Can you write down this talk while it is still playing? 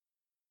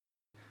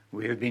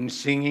We have been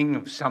singing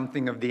of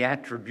something of the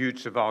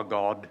attributes of our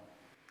God,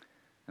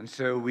 and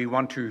so we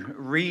want to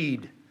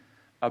read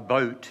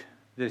about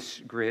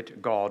this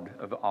great God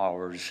of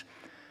ours.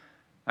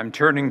 I'm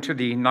turning to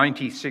the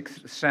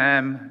 96th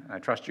Psalm. I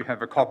trust you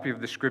have a copy of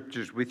the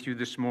scriptures with you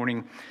this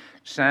morning.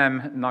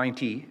 Psalm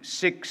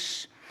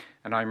 96,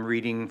 and I'm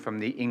reading from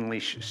the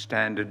English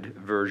Standard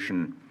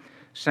Version.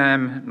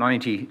 Psalm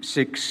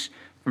 96,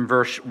 from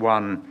verse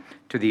 1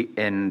 to the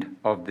end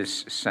of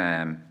this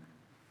psalm.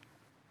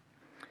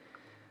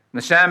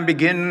 The psalm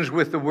begins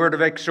with the word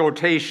of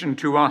exhortation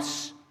to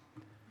us.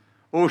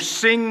 "O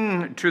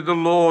sing to the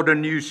Lord a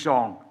new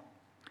song.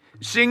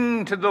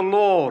 Sing to the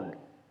Lord,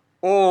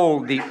 all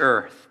the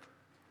earth.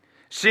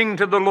 Sing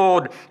to the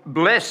Lord,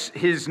 bless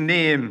his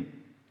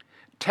name.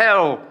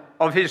 Tell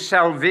of his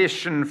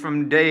salvation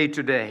from day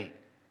to day.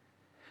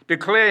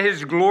 Declare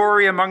his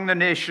glory among the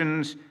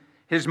nations,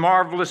 his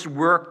marvelous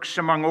works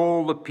among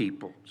all the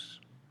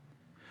peoples.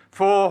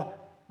 For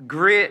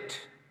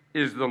great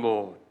is the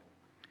Lord,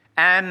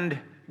 and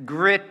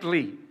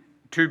greatly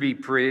to be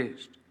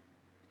praised.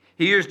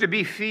 He is to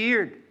be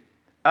feared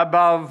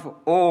above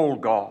all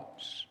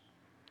gods.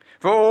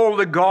 For all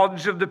the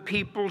gods of the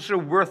peoples are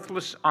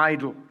worthless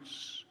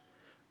idols,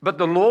 but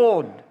the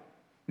Lord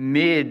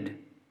made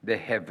the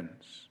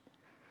heavens.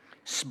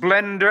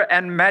 Splendor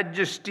and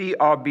majesty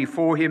are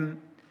before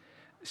him.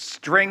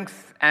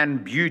 Strength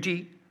and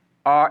beauty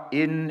are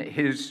in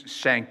his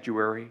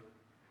sanctuary.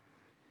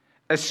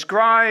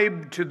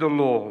 Ascribe to the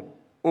Lord,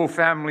 O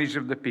families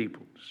of the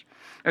peoples.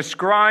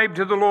 Ascribe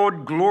to the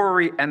Lord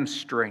glory and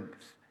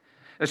strength.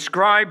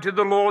 Ascribe to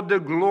the Lord the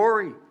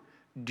glory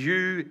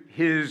due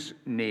his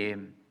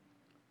name.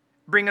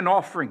 Bring an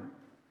offering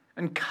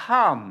and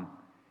come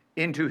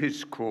into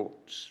his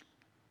courts.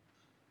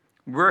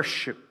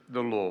 Worship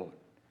the Lord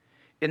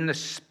in the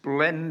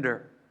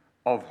splendor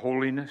of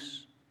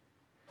holiness.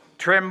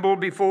 Tremble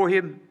before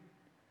him,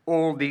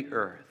 all the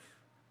earth.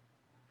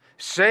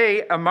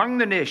 Say among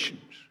the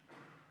nations,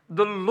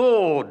 the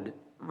Lord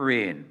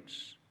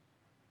reigns.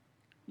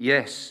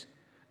 Yes,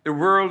 the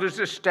world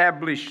is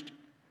established,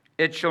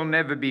 it shall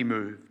never be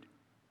moved.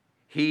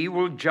 He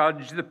will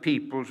judge the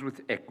peoples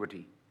with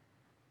equity.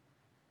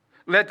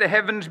 Let the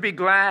heavens be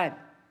glad,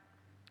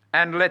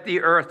 and let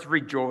the earth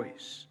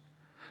rejoice.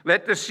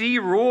 Let the sea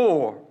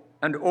roar,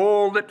 and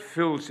all that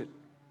fills it.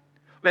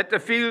 Let the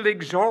field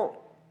exult,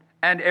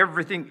 and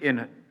everything in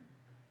it.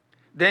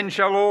 Then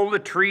shall all the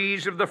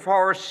trees of the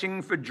forest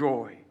sing for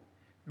joy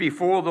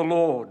before the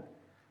Lord,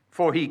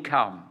 for he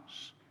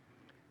comes.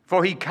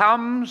 For he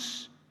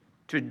comes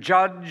to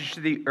judge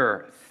the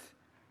earth.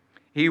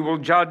 He will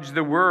judge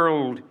the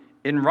world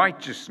in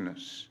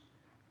righteousness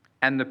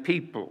and the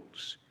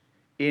peoples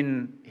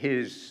in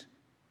his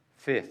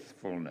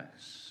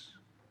faithfulness."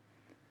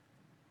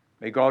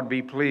 May God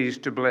be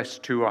pleased to bless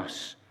to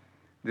us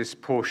this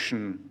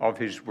portion of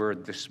his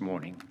word this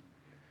morning.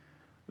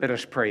 Let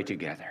us pray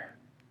together.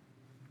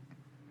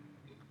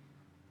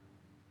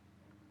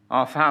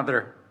 Our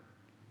Father,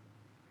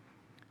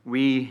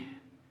 we,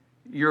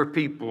 your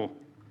people,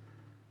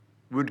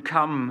 would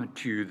come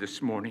to you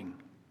this morning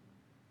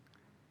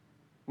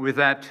with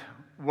that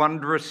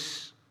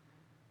wondrous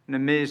and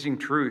amazing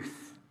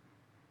truth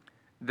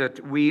that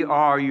we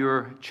are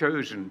your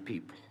chosen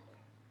people,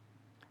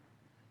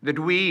 that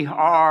we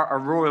are a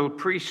royal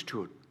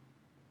priesthood,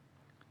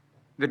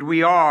 that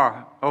we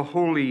are a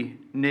holy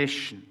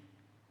nation,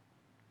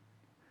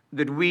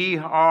 that we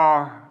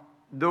are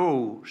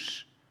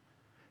those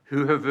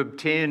who have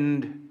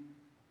obtained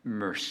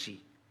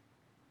mercy.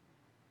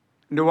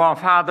 And, O our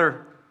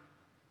Father,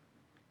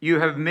 you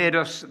have made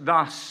us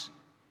thus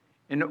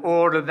in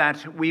order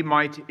that we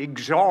might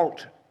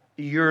exalt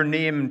your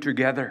name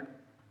together.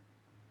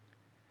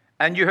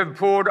 And you have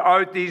poured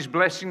out these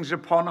blessings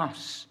upon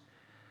us,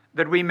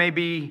 that we may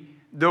be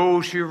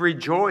those who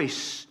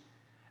rejoice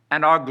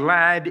and are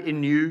glad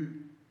in you,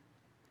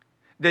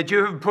 that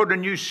you have put a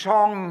new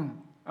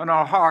song in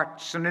our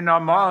hearts and in our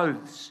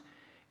mouths,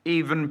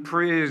 even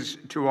praise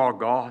to our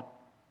God.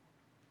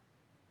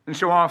 And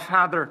so, our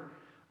Father,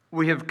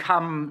 we have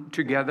come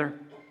together.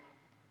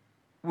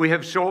 We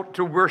have sought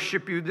to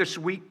worship you this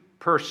week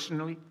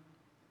personally.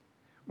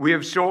 We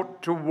have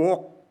sought to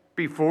walk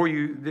before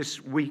you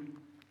this week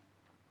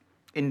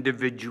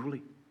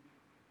individually.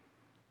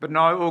 But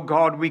now, O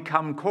God, we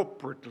come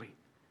corporately.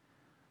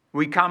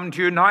 We come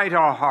to unite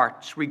our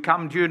hearts. We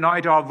come to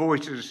unite our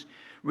voices.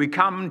 We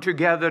come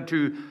together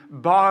to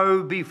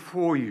bow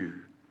before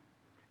you,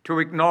 to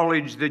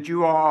acknowledge that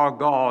you are our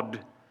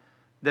God,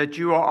 that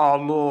you are our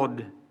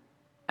Lord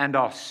and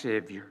our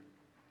Savior.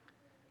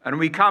 And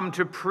we come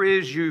to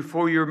praise you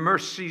for your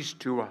mercies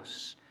to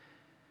us.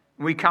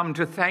 We come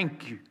to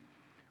thank you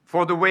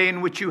for the way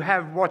in which you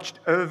have watched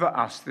over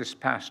us this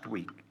past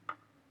week,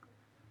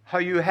 how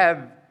you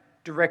have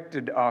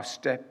directed our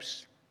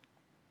steps,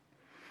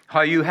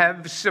 how you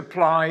have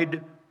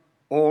supplied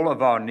all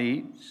of our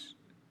needs,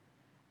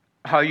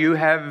 how you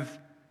have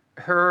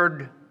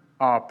heard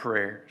our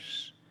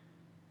prayers,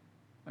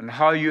 and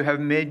how you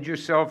have made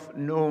yourself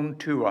known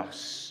to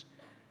us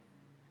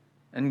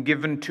and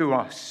given to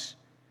us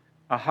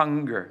a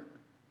hunger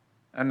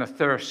and a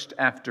thirst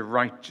after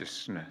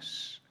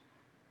righteousness.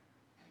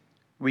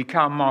 We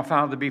come, our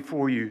Father,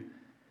 before you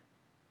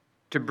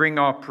to bring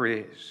our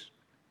praise,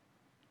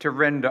 to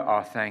render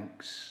our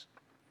thanks.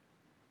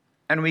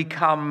 And we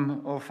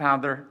come, O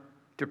Father,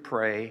 to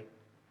pray,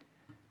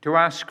 to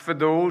ask for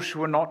those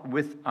who are not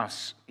with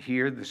us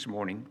here this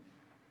morning.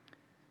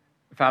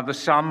 Father,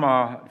 some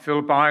are at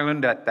Phillip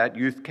Island at that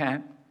youth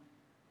camp.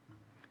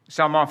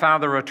 Some, our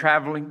Father, are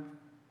traveling.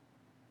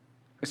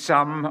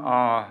 Some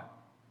are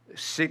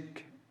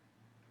sick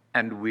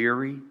and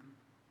weary.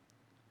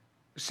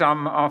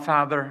 Some, our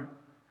Father,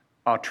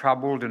 are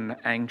troubled and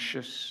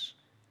anxious.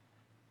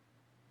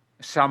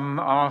 Some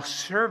are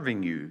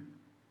serving you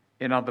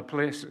in other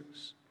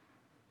places.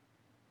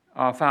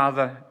 Our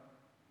Father,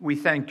 we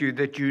thank you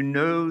that you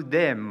know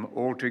them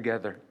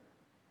altogether.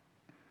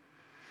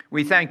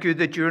 We thank you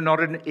that you're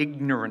not an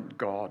ignorant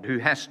God who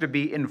has to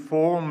be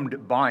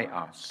informed by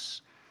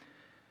us.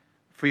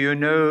 For you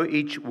know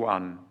each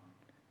one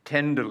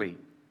tenderly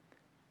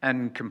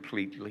and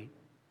completely.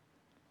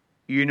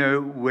 You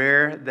know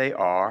where they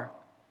are.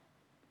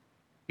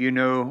 You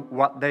know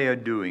what they are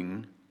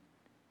doing.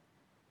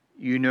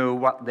 You know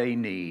what they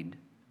need.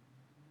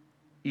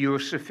 You are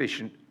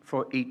sufficient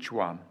for each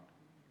one.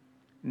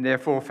 And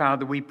therefore,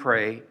 Father, we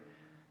pray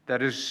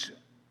that as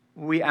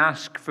we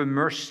ask for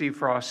mercy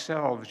for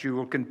ourselves, you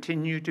will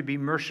continue to be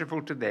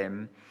merciful to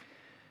them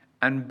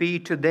and be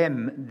to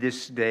them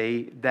this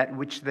day that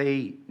which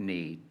they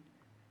need.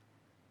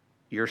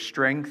 Your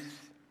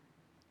strength,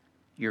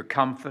 your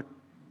comfort,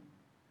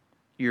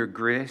 your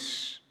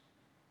grace,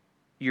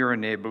 your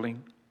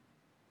enabling,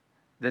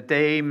 that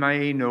they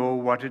may know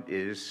what it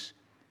is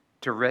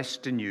to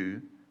rest in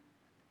you,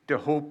 to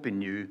hope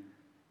in you,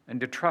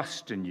 and to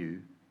trust in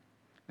you,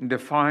 and to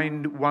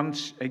find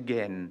once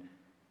again,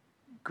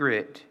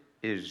 great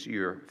is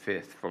your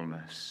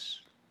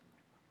faithfulness.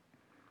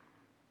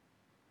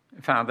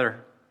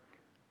 Father,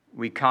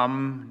 we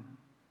come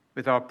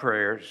with our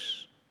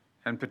prayers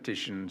and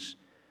petitions,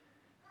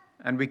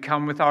 and we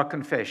come with our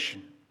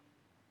confession,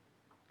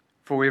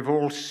 for we have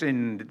all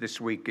sinned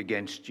this week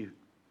against you.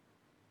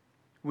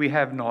 We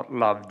have not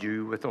loved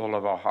you with all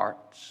of our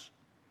hearts.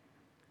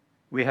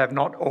 We have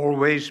not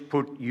always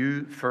put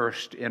you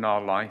first in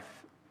our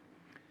life.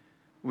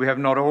 We have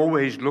not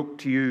always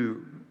looked to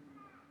you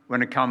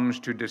when it comes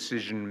to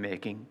decision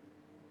making.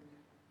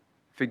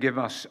 Forgive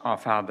us, our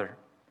Father,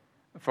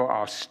 for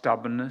our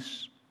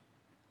stubbornness.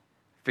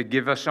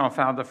 Forgive us, our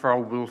Father, for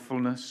our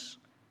willfulness.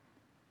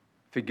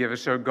 Forgive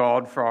us, O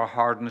God, for our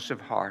hardness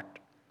of heart.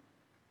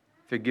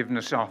 Forgive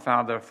us, our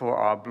Father, for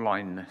our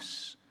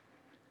blindness.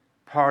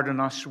 Pardon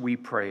us, we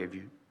pray of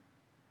you.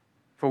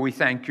 For we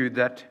thank you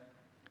that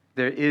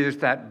there is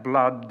that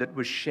blood that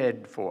was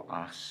shed for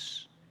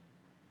us,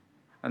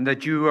 and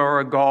that you are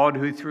a God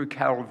who through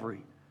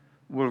Calvary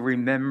will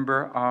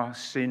remember our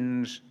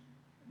sins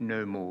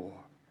no more.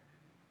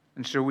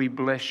 And so we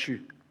bless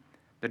you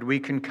that we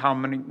can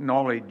come and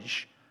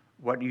acknowledge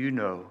what you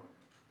know,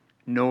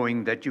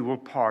 knowing that you will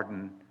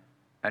pardon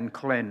and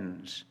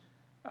cleanse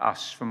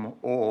us from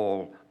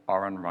all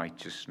our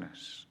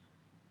unrighteousness.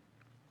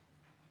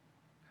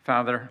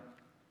 Father,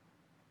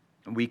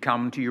 we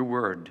come to your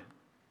word.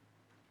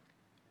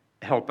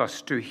 Help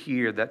us to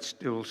hear that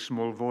still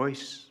small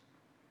voice.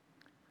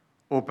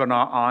 Open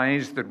our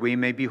eyes that we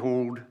may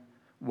behold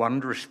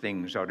wondrous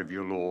things out of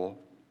your law.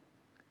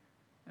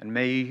 And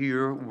may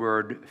your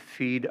word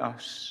feed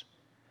us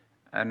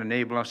and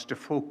enable us to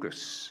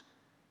focus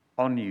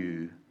on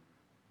you,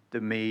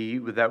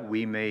 that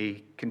we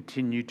may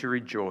continue to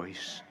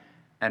rejoice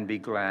and be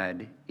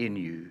glad in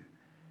you.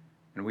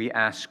 And we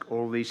ask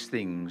all these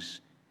things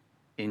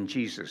in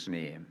Jesus'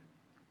 name.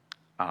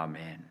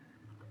 Amen.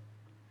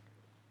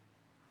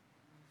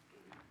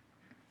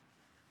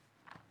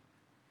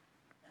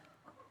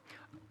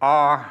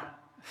 Our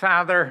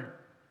Father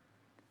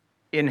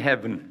in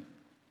heaven.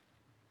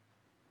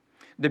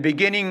 The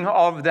beginning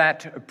of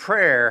that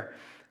prayer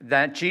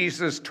that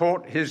Jesus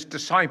taught his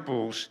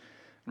disciples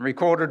and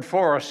recorded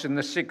for us in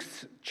the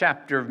 6th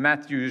chapter of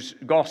Matthew's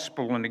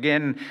Gospel. And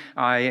again,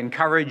 I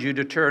encourage you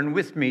to turn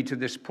with me to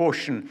this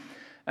portion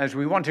as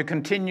we want to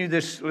continue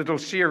this little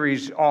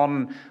series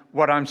on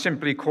what I'm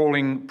simply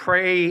calling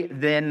Pray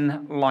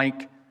Then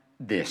Like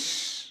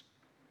This.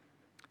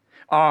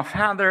 Our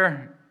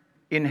Father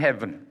in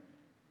heaven.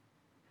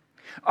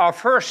 Our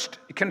first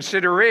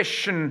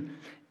consideration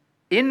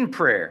in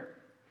prayer,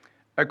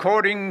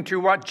 according to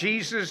what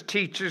Jesus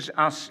teaches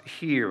us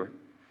here,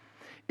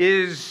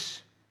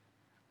 is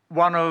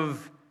one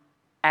of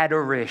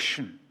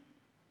adoration.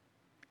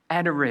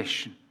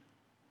 Adoration.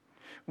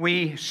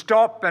 We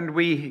stop and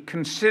we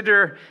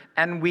consider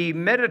and we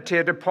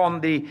meditate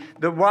upon the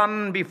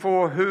one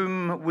before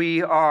whom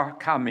we are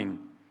coming.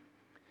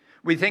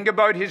 We think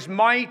about his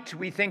might,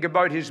 we think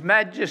about his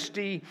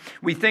majesty,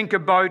 we think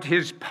about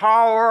his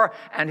power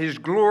and his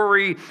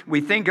glory,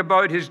 we think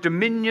about his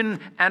dominion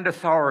and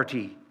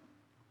authority.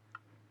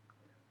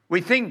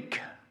 We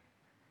think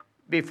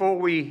before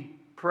we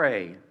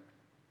pray.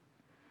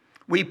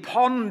 we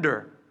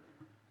ponder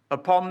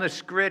upon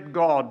this great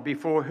God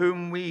before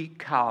whom we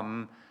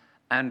come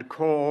and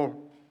call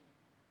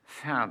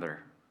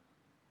Father.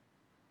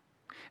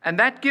 And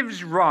that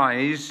gives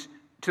rise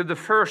to the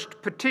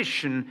first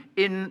petition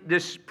in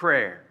this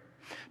prayer,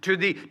 to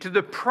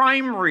the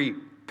primary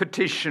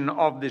petition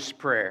of this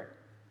prayer.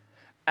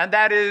 And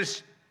that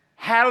is,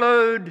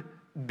 hallowed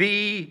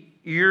be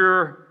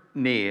your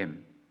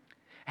name.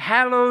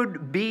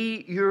 Hallowed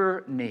be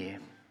your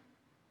name.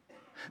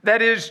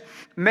 That is,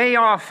 may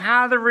our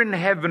Father in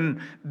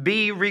heaven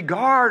be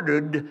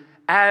regarded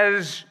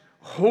as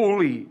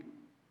holy,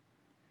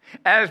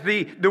 as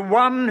the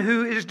one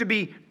who is to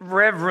be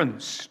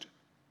reverenced,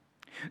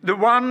 the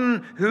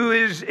one who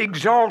is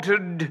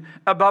exalted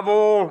above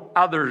all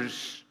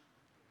others,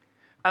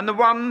 and the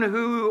one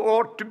who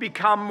ought to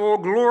become more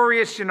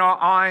glorious in our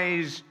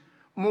eyes,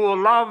 more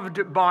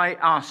loved by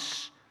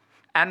us,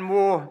 and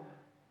more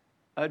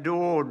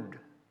adored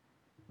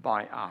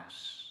by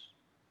us.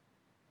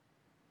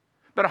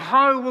 But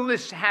how will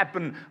this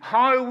happen?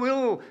 How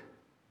will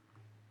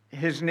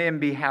his name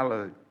be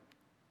hallowed?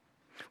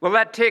 Well,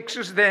 that takes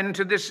us then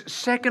to this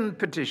second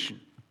petition.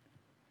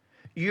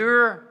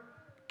 Your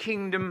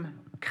kingdom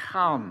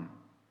come.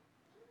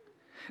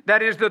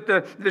 That is, that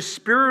the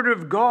Spirit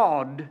of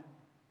God,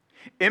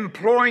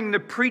 employing the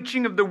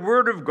preaching of the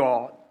Word of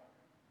God,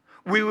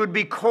 we would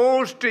be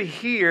caused to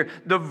hear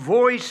the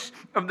voice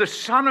of the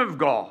Son of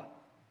God,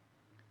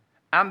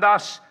 and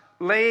thus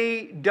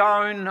lay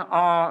down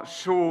our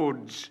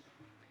swords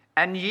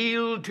and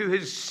yield to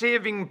his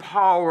saving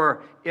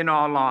power in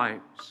our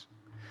lives.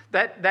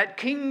 That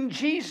King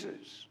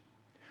Jesus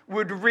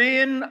would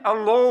reign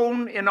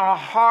alone in our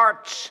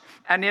hearts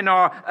and in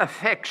our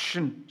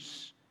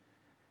affections,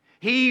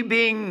 he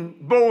being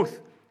both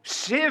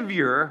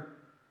Savior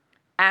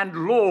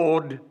and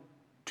Lord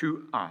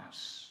to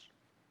us.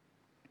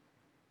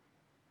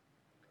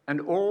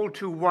 And all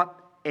to what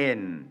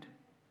end?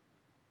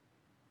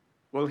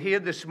 Well, here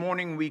this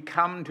morning we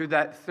come to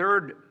that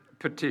third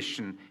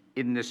petition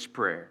in this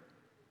prayer.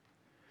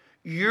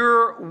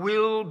 Your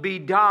will be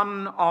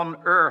done on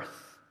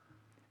earth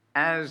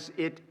as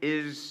it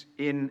is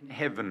in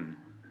heaven.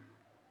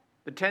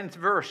 The 10th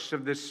verse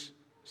of this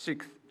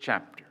 6th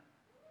chapter.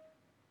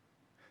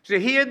 So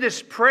here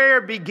this prayer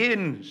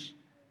begins.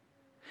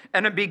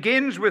 And it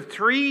begins with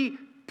 3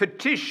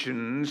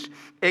 petitions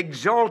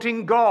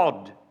exalting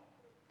God,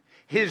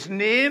 his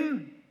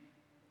name,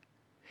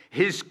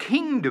 his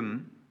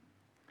kingdom,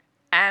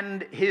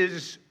 and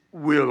his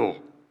will.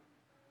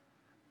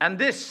 And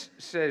this,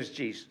 says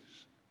Jesus,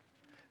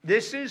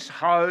 this is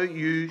how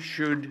you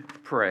should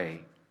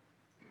pray.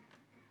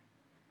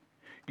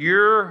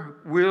 Your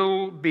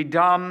will be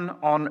done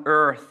on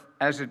earth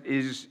as it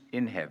is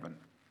in heaven.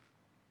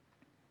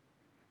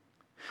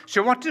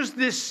 So what does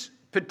this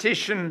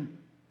petition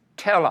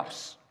tell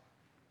us?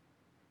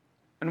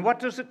 And what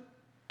does it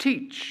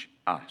teach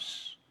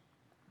us?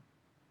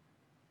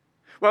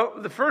 Well,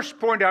 the first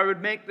point I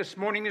would make this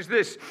morning is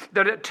this,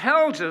 that it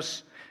tells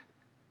us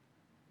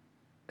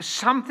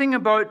something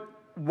about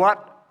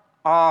what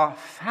our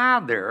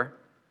Father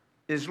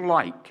is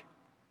like.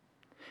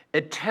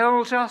 It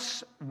tells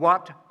us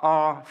what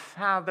our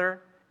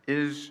Father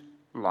is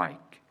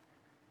like.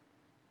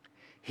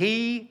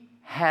 He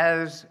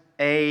has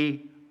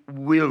a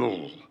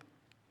will.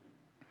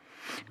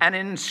 And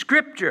in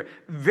Scripture,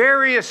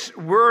 various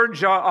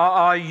words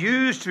are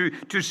used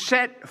to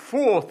set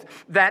forth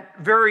that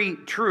very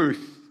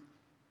truth.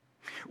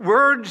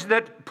 Words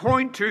that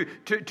point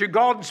to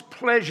God's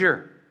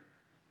pleasure,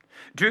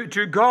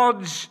 to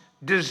God's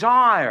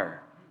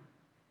desire,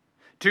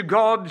 to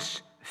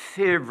God's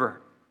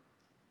favor.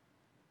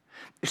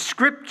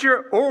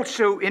 Scripture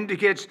also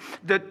indicates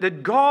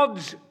that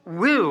God's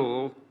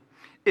will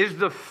is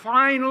the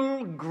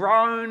final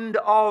ground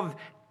of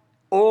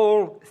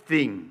all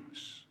things.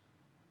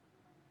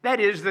 That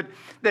is,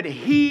 that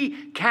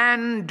he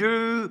can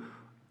do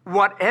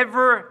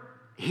whatever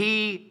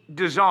he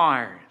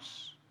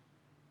desires.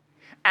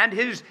 And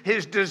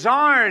his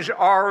desires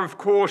are, of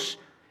course,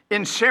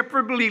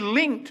 inseparably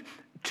linked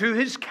to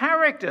his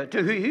character,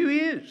 to who he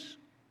is.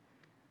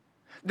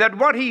 That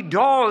what he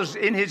does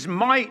in his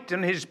might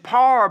and his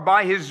power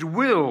by his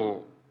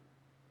will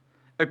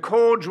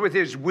accords with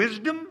his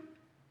wisdom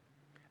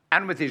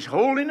and with his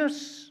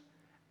holiness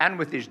and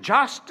with his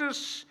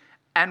justice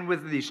and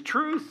with his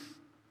truth.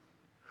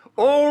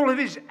 All of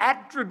his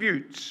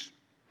attributes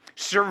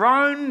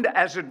surround,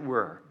 as it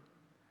were,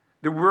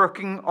 the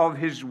working of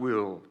his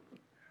will.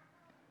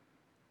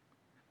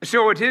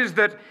 So it is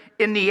that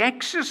in the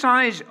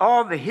exercise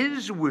of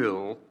his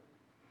will,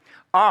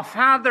 our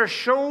Father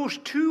shows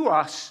to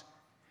us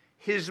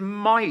his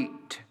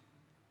might.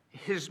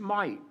 His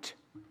might.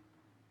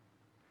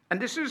 And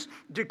this is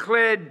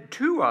declared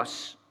to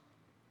us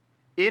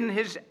in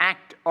his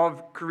act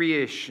of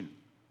creation.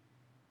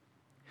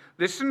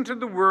 Listen to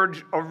the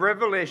words of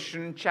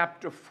Revelation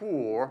chapter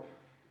 4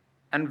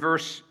 and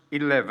verse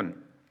 11.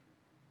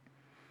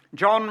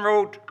 John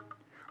wrote,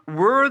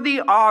 "Worthy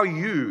are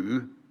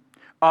you,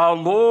 our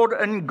Lord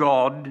and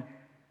God,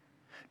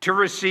 to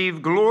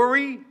receive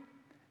glory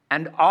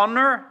and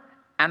honor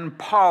and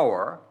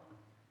power,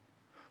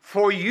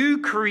 for you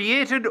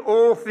created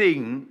all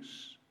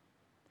things,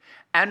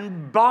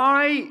 and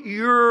by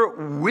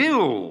your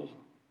will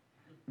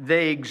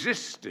they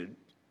existed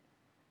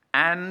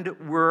and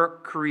were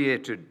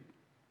created.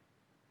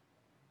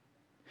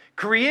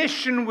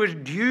 Creation was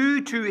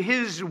due to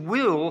his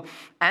will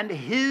and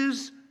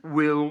his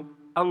will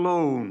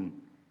alone.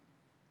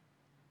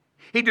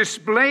 He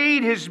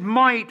displayed his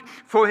might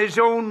for his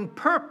own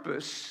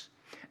purpose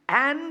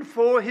and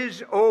for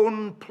his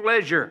own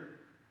pleasure.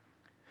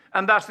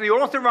 And thus the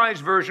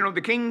Authorized Version of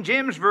the King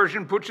James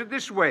Version puts it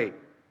this way: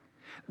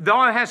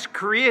 Thou hast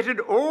created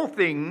all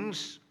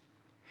things,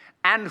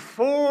 and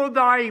for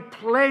thy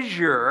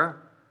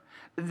pleasure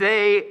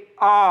they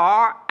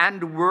are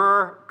and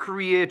were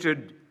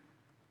created.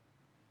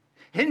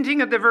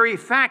 Hinting at the very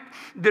fact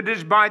that it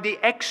is by the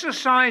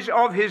exercise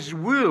of his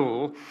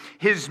will,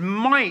 his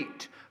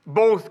might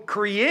both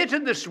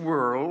created this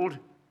world,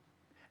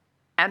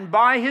 and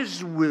by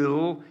his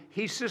will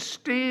he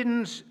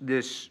sustains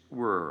this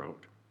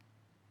world.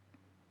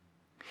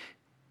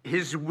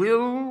 His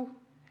will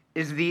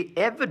is the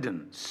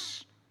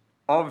evidence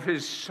of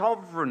his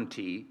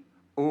sovereignty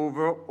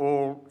over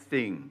all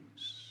things.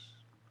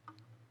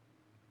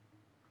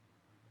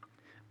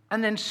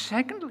 And then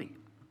secondly,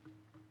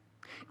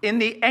 in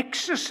the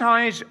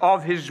exercise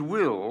of his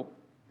will,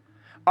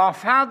 our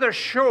Father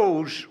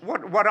shows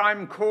what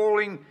I'm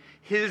calling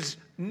his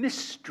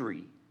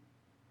mystery.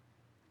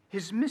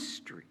 His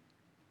mystery.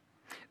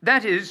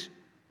 That is,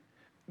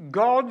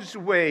 God's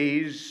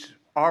ways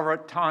are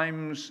at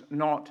times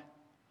not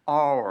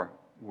our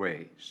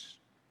ways,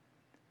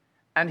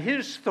 and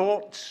his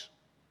thoughts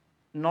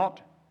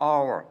not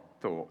our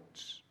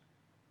thoughts.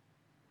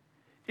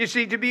 You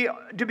see, to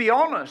be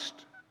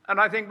honest, and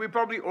I think we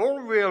probably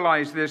all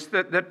realize this,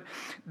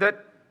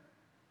 that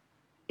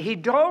he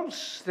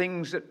does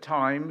things at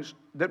times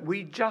that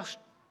we just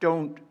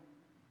don't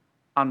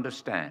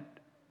understand.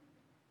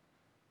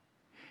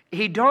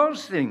 He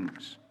does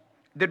things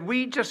that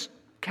we just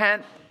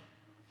can't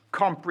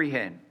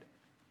comprehend.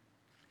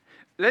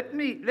 Let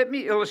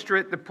me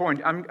illustrate the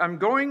point. I'm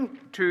going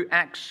to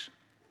Acts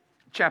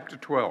chapter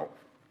 12.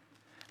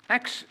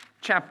 Acts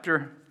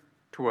chapter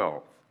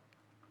 12.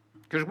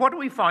 Because what do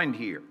we find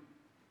here?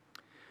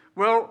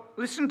 Well,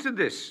 listen to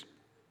this.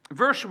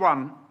 Verse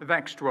 1 of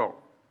Acts 12.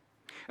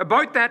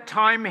 About that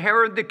time,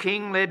 Herod the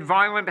king laid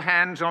violent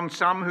hands on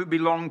some who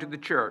belonged to the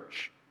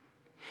church.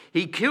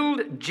 He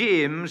killed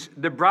James,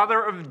 the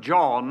brother of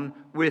John,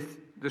 with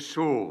the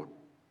sword.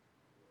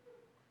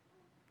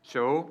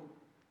 So,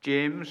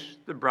 James,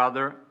 the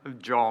brother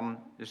of John,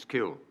 is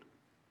killed.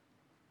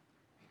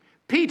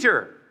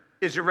 Peter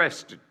is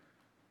arrested.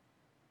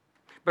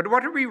 But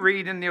what do we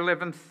read in the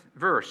 11th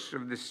verse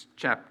of this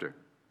chapter?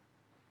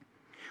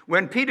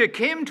 When Peter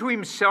came to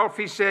himself,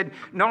 he said,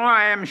 "Now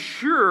I am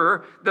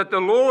sure that the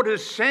Lord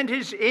has sent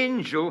his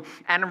angel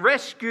and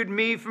rescued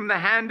me from the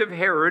hand of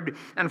Herod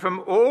and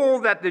from all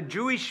that the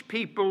Jewish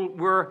people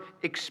were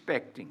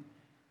expecting."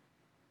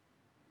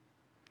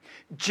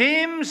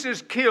 James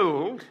is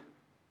killed.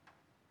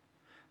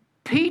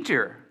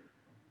 Peter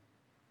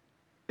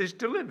is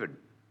delivered.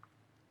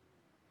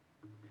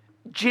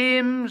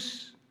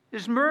 James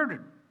is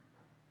murdered.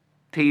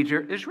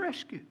 Peter is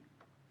rescued.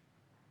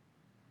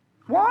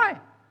 Why?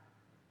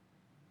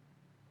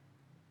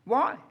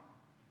 Why?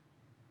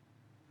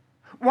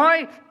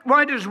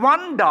 Why does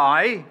one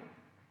die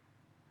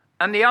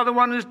and the other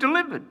one is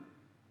delivered?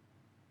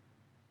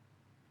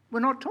 We're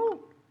not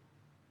told.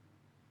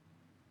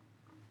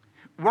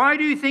 Why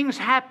do things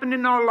happen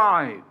in our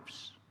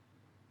lives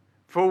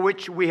for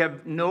which we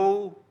have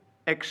no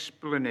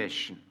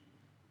explanation?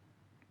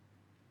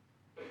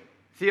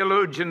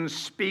 Theologians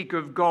speak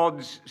of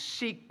God's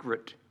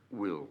secret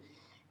will,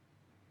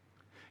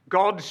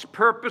 God's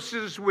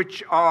purposes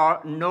which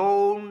are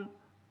known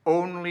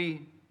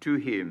only to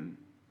him.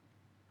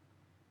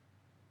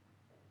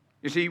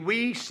 You see,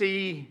 we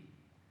see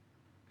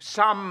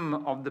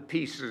some of the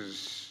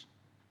pieces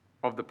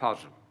of the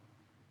puzzle.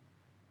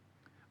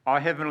 Our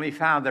Heavenly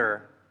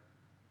Father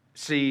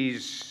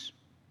sees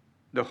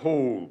the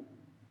whole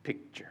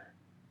picture.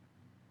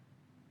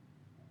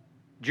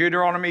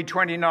 Deuteronomy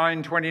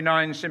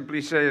 29:29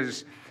 simply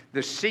says,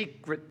 "The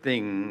secret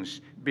things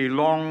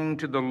belong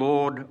to the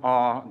Lord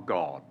our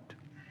God."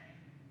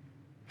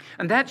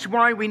 And that's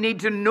why we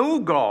need to know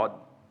God,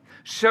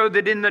 so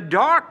that in the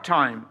dark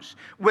times,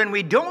 when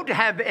we don't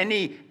have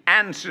any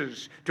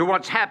answers to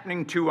what's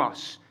happening to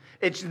us,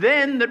 it's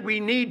then that we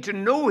need to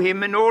know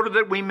him in order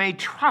that we may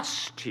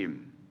trust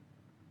him.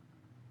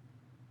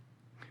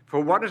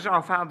 For what is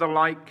our Father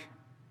like?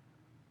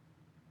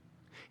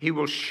 He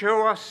will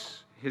show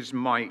us his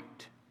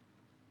might.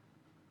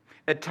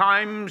 At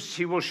times,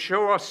 he will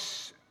show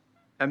us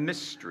a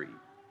mystery.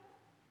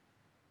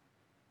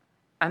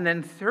 And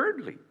then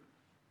thirdly,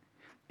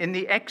 in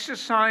the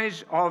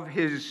exercise of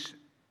his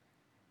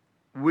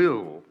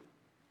will,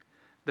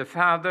 the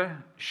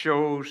Father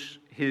shows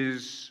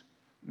his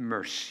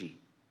mercy.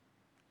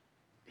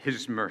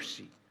 His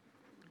mercy.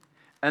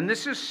 And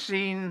this is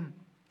seen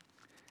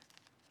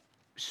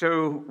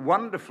so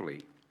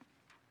wonderfully,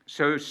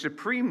 so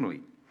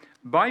supremely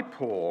by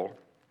Paul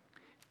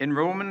in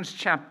Romans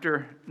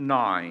chapter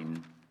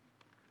 9.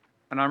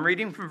 And I'm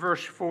reading from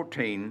verse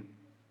 14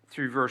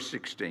 through verse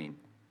 16.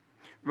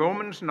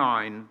 Romans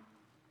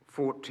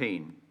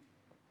 9:14.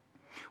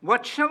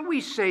 What shall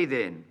we say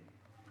then?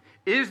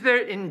 Is there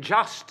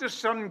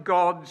injustice on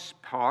God's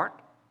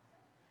part?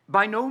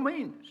 By no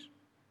means.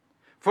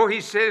 For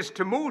he says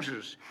to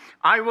Moses,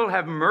 I will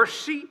have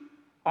mercy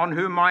on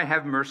whom I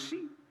have mercy,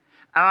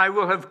 and I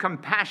will have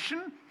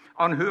compassion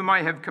on whom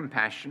I have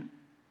compassion.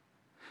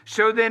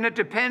 So then it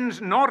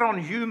depends not on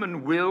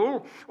human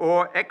will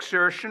or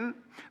exertion,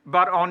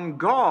 but on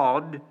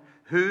God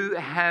who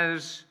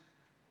has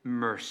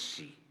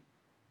mercy.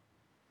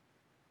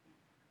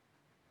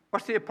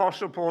 What's the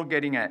Apostle Paul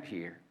getting at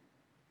here?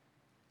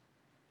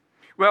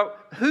 Well,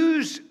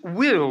 whose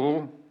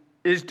will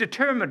is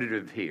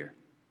determinative here?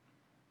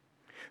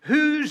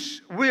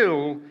 Whose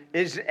will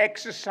is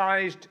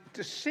exercised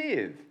to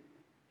save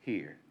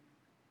here?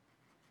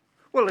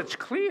 Well, it's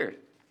clear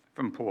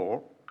from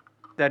Paul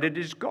that it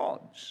is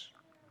God's.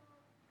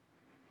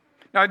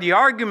 Now, the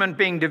argument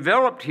being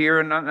developed here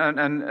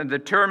and the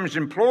terms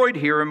employed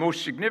here are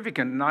most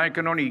significant, and I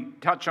can only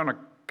touch on a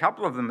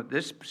couple of them at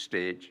this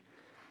stage.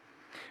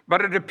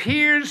 But it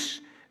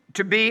appears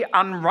to be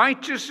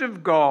unrighteous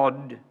of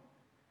God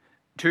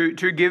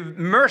to give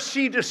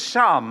mercy to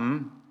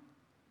some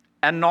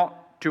and not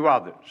to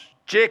others.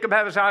 Jacob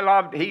have I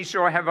loved,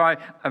 Esau have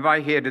I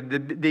hated.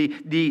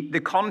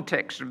 The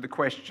context of the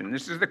question.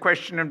 This is the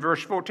question in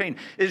verse 14.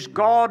 Is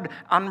God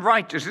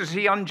unrighteous? Is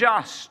he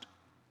unjust?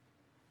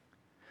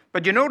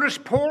 But you notice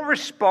Paul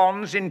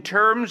responds in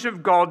terms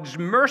of God's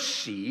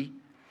mercy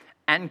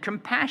and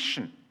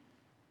compassion.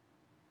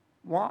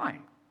 Why?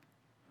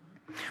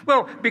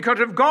 Well, because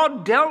if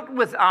God dealt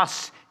with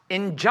us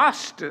in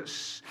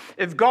justice,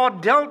 if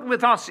God dealt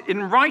with us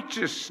in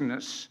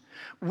righteousness,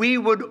 we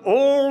would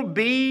all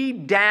be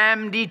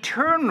damned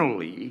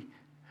eternally,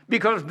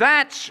 because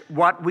that's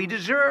what we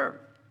deserve.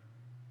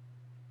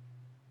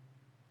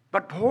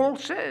 But Paul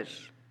says,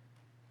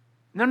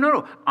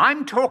 no,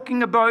 I'm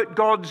talking about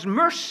God's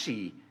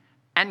mercy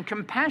and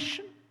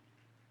compassion.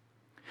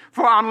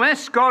 For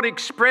unless God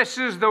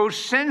expresses those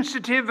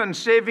sensitive and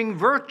saving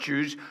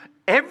virtues,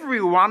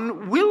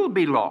 everyone will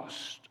be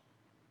lost.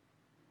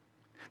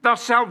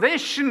 Thus,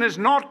 salvation is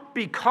not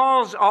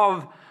because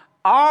of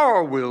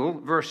our will,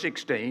 verse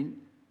 16,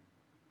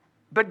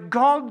 but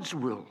God's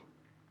will.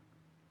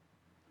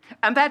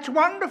 And that's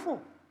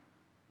wonderful.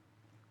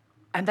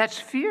 And that's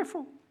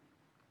fearful.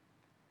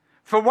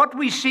 For what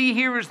we see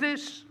here is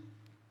this: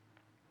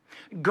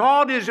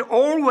 God is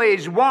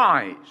always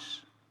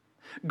wise.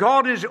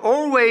 God is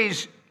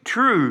always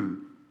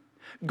true.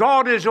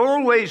 God is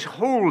always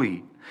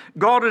holy.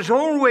 God is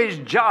always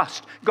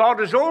just. God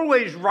is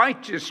always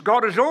righteous.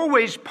 God is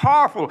always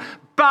powerful.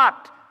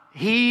 But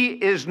he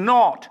is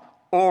not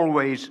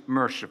always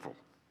merciful.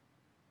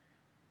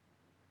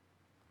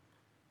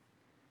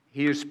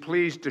 He is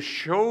pleased to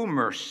show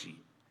mercy,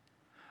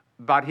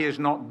 but he is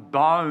not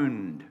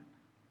bound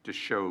to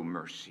show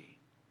mercy.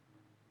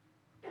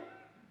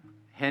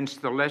 Hence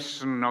the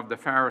lesson of the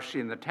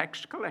Pharisee and the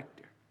tax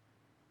collector.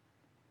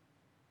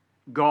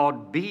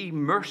 God, be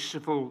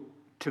merciful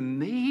to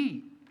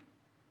me,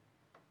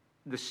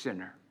 the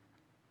sinner.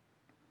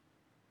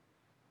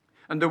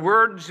 And the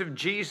words of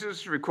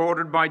Jesus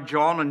recorded by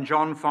John in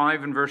John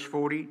 5 and verse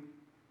 40.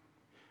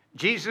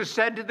 Jesus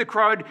said to the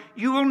crowd,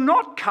 you will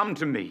not come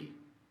to me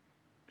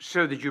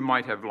so that you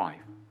might have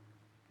life.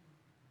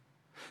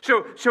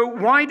 So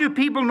why do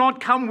people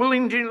not come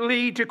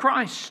willingly to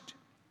Christ?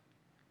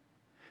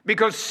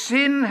 Because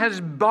sin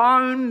has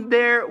bound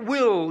their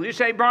will. You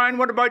say, Brian,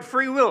 what about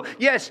free will?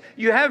 Yes,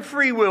 you have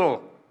free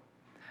will.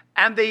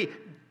 And the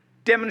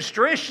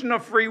demonstration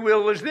of free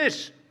will is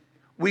this: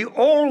 we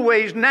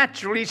always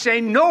naturally say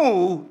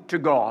no to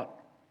God.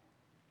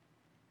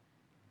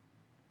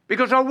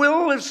 Because our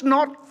will is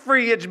not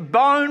free. It's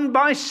bound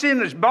by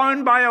sin. It's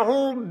bound by a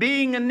whole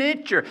being and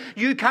nature.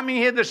 You coming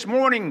here this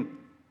morning,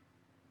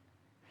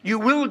 you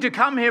willed to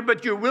come here,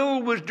 but your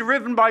will was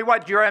driven by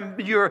what?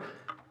 Your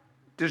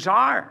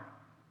desire,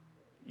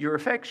 your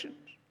affections,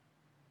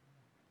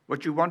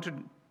 what you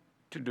wanted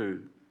to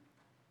do.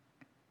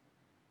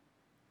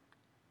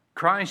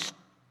 Christ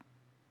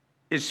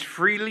is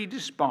freely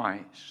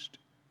despised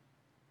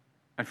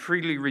and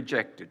freely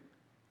rejected.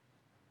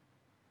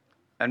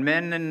 And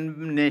men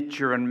in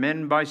nature and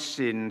men by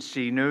sin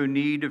see no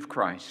need of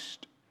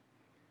Christ,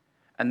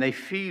 and they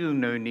feel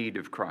no need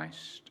of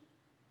Christ.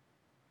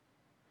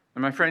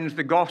 And my friends,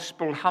 the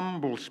gospel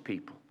humbles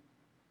people.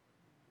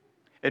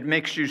 It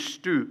makes you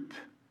stoop.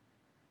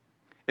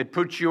 It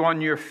puts you on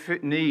your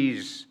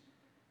knees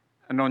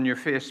and on your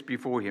face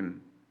before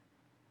him.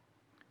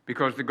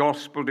 Because the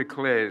gospel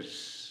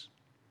declares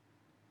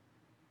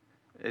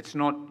it's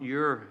not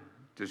your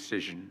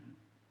decision.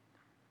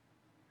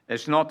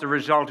 It's not the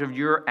result of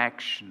your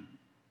action,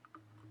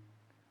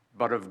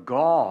 but of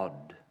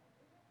God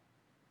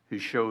who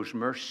shows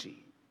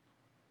mercy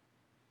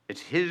It's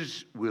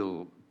his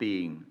will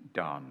being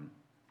done.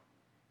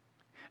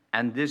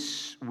 And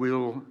this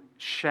will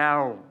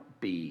shall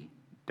be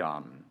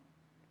done.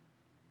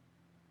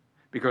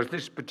 Because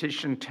this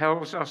petition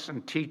tells us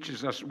and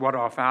teaches us what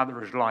our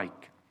Father is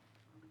like.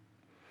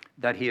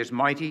 That he is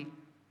mighty,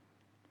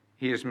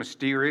 he is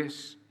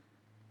mysterious,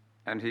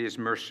 and he is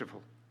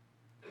merciful.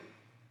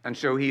 And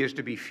so he is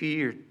to be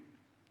feared,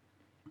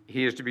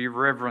 he is to be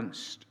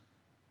reverenced,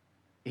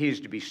 he is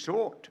to be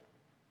sought,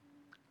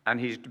 and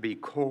he is to be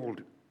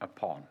called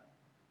upon.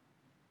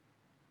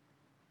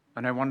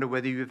 And I wonder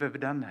whether you've ever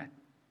done that.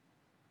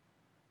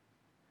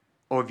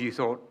 Or have you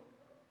thought,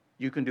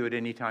 you can do it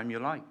any time you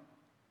like?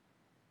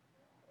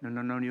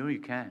 No, you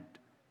can't.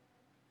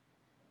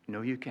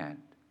 No, you can't.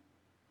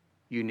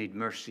 You need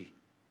mercy.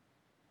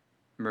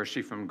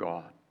 Mercy from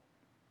God.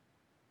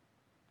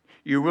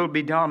 You will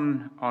be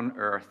done on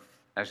earth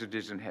as it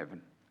is in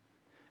heaven.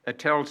 It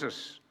tells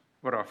us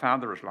what our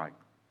Father is like.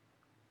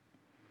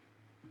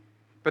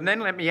 But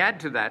then let me add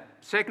to that.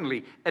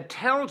 Secondly, it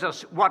tells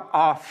us what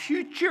our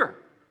future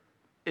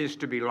is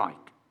to be like.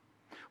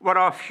 What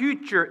our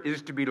future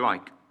is to be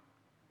like.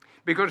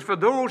 Because for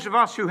those of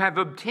us who have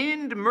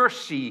obtained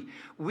mercy,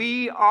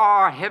 we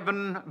are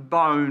heaven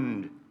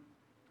bound.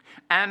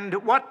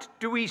 And what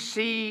do we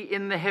see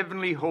in the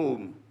heavenly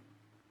home?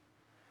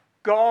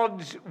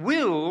 God's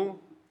will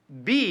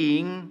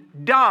being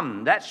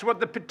done. That's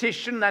what the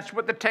petition, that's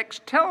what the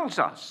text tells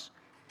us.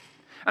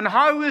 And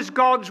how is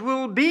God's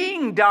will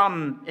being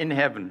done in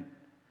heaven?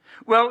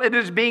 Well, it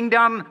is being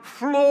done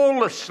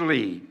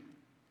flawlessly.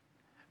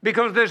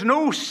 Because there's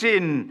no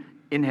sin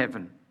in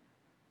heaven.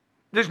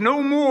 There's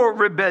no more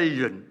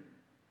rebellion.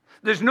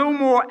 There's no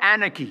more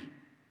anarchy.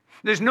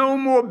 There's no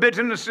more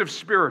bitterness of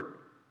spirit.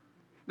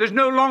 There's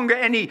no longer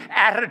any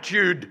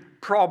attitude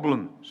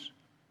problems.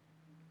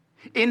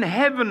 In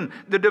heaven,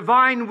 the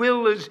divine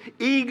will is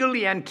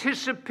eagerly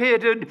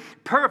anticipated,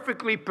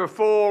 perfectly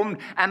performed,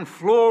 and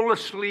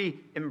flawlessly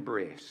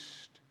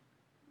embraced.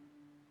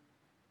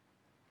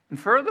 And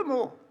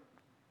furthermore,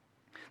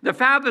 the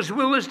Father's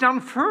will is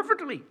done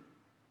fervently.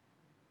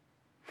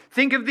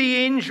 Think of the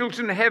angels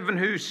in heaven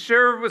who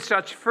serve with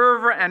such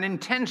fervor and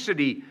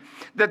intensity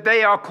that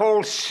they are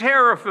called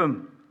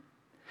seraphim,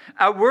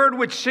 a word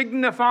which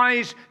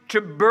signifies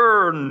to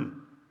burn,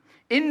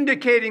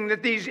 indicating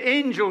that these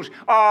angels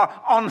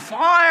are on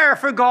fire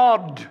for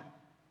God,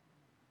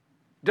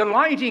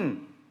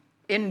 delighting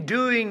in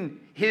doing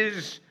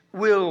his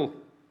will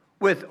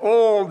with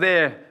all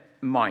their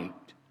might.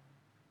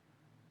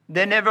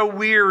 They're never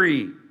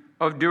weary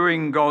of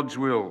doing God's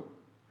will,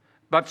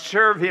 but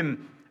serve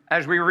him,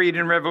 as we read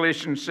in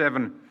Revelation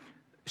 7,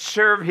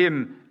 serve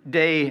him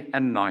day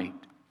and night.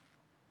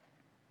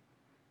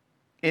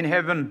 In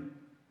heaven,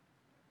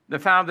 the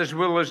Father's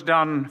will is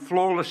done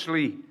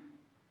flawlessly,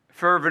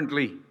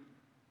 fervently,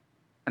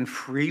 and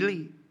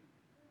freely.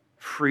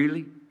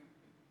 Freely.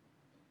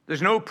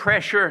 There's no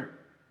pressure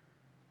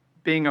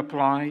being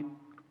applied.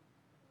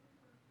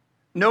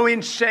 No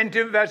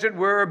incentive, as it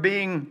were,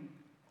 being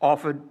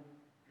offered.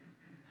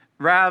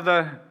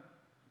 Rather,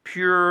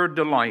 pure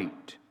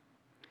delight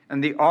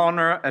and the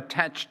honor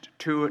attached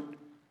to it.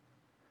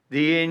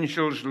 The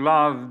angels'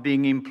 love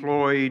being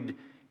employed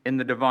in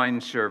the divine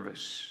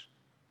service.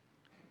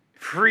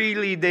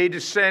 Freely they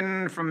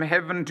descend from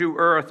heaven to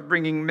earth,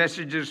 bringing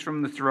messages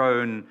from the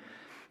throne,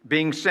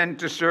 being sent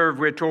to serve,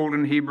 we're told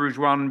in Hebrews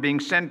 1, being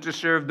sent to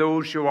serve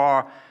those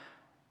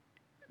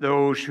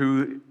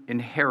who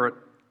inherit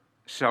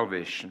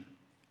salvation.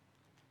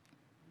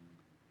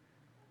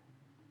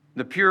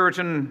 The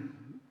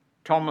Puritan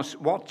Thomas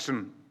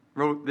Watson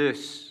wrote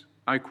this,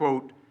 I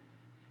quote,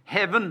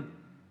 "Heaven,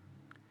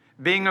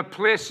 being a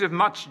place of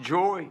much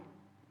joy,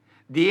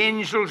 the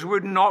angels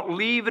would not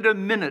leave it a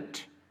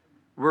minute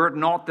were it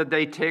not that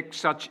they take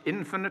such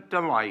infinite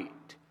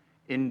delight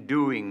in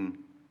doing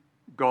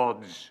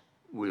God's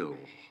will."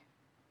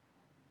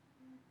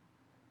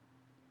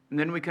 And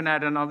then we can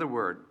add another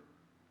word,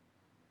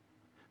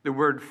 the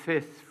word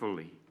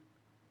faithfully.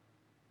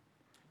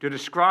 To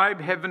describe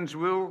heaven's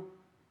will,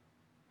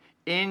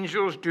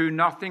 angels do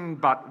nothing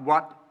but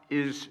what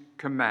is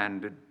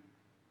commanded.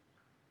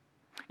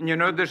 And you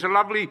know, there's a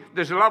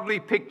lovely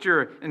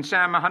picture in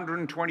Psalm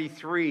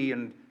 123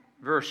 and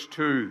verse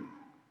 2.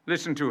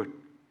 Listen to it.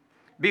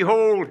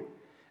 "Behold,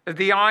 as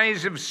the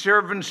eyes of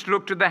servants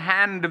look to the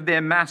hand of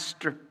their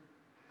master,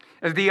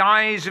 as the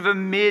eyes of a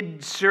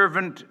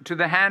maidservant to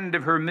the hand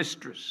of her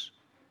mistress,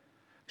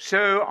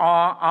 so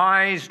our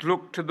eyes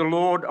look to the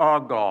Lord our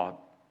God,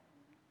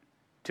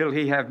 till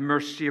he have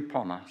mercy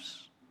upon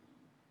us."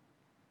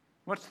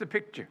 What's the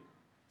picture?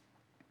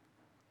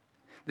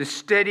 The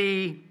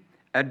steady,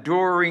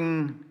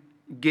 adoring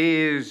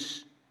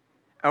gaze,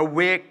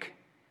 awake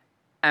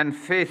and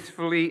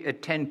faithfully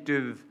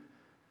attentive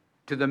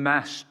to the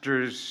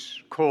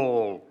master's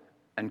call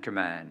and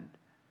command.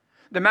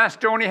 The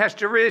master only has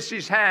to raise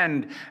his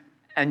hand,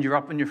 and you're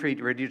up on your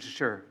feet, ready to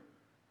serve,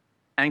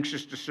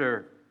 anxious to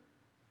serve,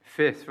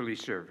 faithfully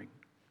serving.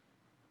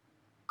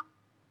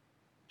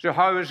 So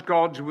how is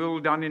God's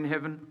will done in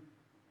heaven?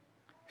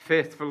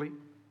 Faithfully.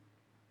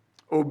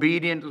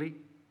 obediently,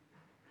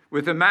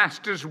 with the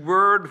Master's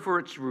word for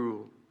its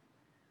rule.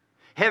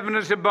 Heaven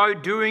is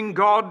about doing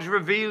God's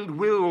revealed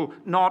will,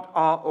 not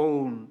our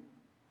own.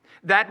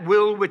 That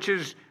will which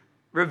is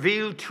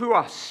revealed to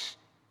us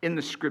in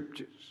the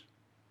Scriptures.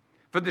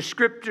 For the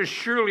Scriptures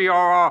surely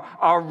are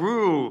our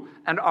rule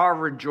and our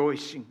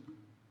rejoicing.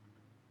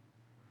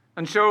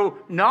 And so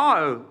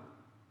now,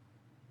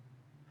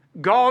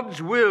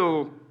 God's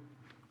will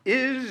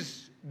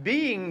is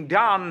being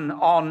done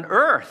on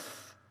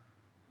earth.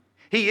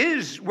 He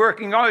is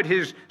working out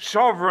his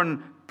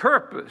sovereign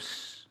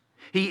purpose.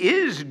 He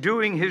is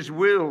doing his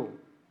will.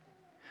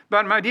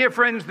 But my dear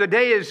friends, the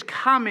day is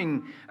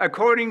coming,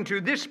 according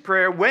to this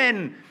prayer,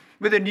 when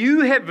with the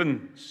new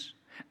heavens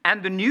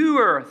and the new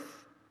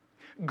earth,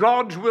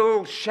 God's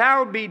will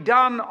shall be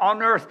done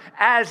on earth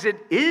as it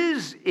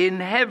is in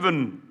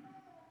heaven.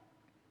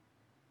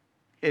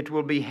 It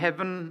will be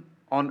heaven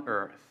on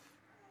earth.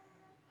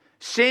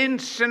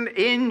 Saints and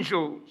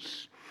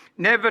angels,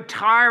 never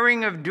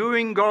tiring of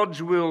doing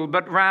God's will,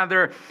 but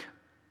rather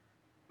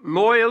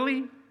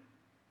loyally,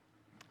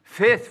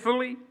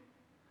 faithfully,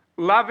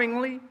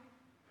 lovingly,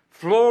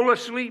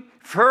 flawlessly,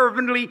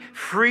 fervently,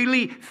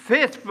 freely,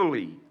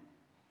 faithfully,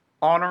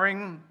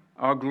 honoring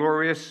our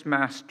glorious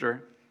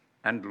Master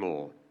and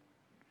Lord.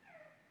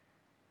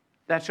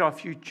 That's our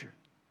future.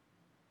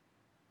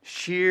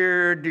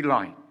 Sheer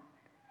delight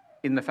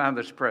in the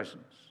Father's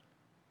presence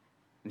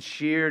and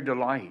sheer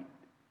delight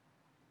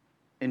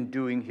in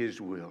doing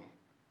his will.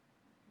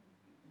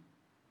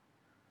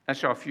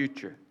 That's our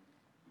future.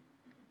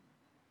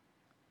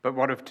 But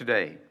what of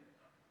today?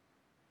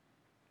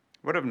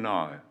 What of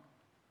now?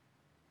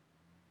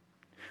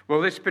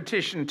 Well, this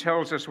petition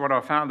tells us what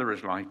our Father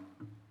is like.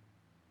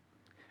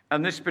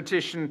 And this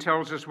petition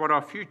tells us what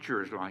our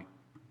future is like.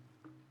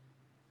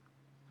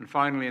 And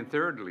finally and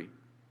thirdly,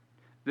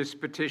 this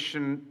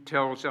petition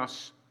tells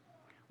us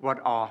what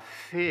our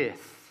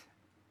faith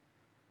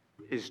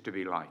is to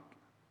be like.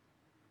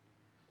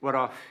 What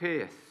our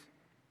faith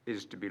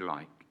is to be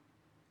like.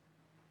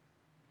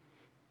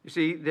 You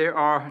see, there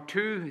are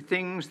two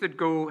things that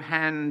go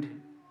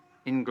hand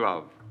in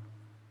glove.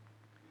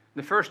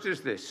 The first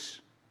is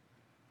this: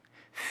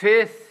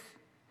 faith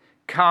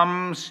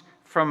comes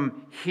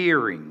from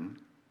hearing,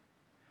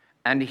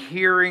 and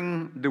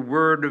hearing the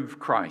word of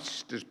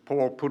Christ, as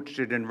Paul puts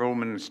it in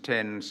Romans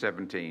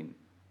 10:17.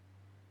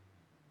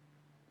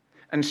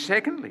 And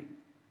secondly,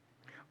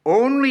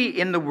 only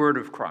in the word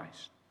of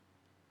Christ,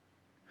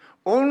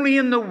 only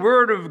in the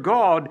word of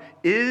God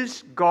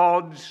is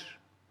God's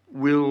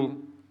will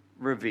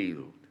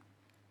revealed.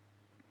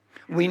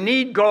 We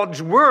need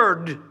God's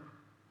word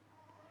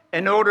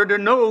in order to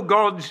know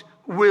God's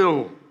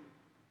will.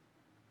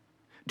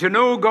 To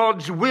know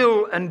God's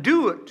will and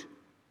do it,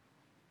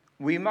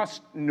 we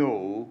must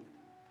know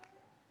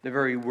the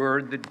very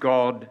word that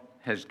God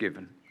has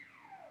given.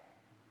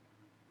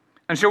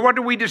 And so what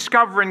do we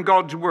discover in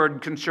God's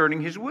word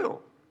concerning his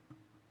will?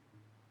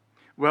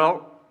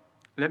 Well,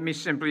 let me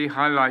simply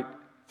highlight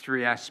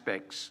three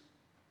aspects,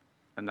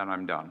 and then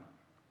I'm done.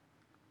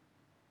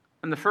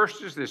 And the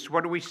first is this: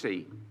 what do we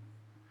see?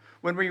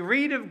 When we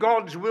read of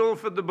God's will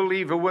for the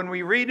believer, when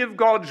we read of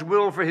God's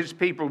will for his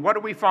people, what do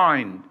we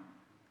find?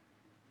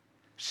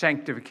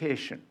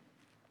 Sanctification.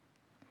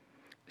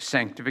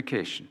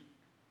 Sanctification.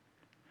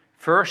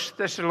 1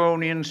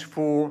 Thessalonians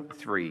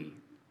 4:3.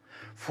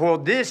 For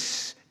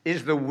this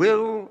is the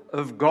will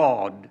of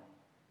God,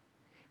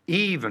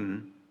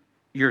 even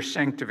your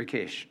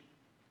sanctification.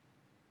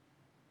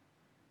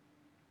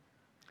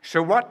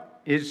 So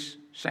what is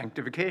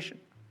sanctification?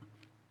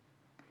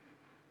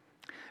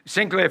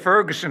 Sinclair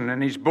Ferguson,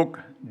 in his book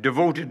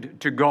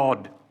Devoted to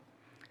God,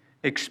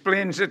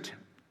 explains it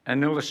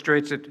and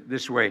illustrates it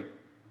this way.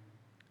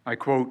 I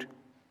quote,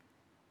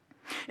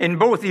 "In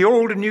both the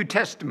Old and New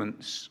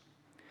Testaments,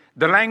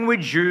 the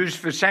language used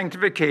for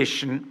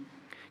sanctification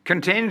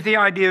contains the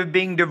idea of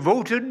being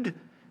devoted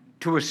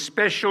to a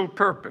special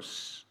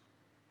purpose,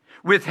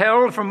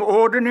 withheld from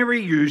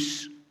ordinary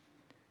use,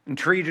 and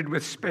treated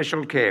with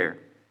special care."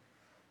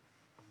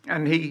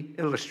 And he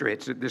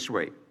illustrates it this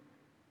way.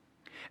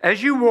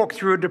 As you walk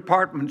through a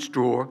department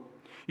store,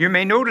 you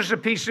may notice a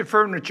piece of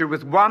furniture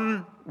with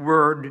one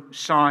word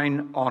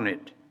sign on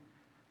it: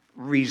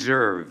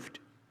 reserved.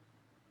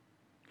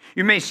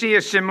 You may see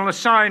a similar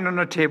sign on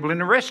a table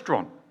in a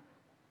restaurant.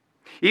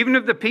 Even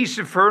if the piece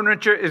of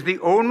furniture is the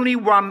only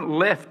one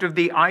left of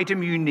the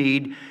item you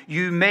need,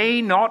 you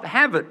may not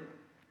have it.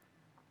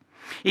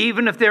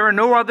 Even if there are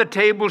no other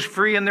tables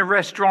free in the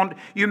restaurant,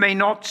 you may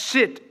not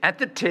sit at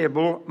the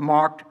table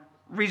marked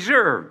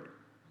reserved.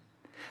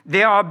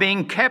 They are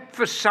being kept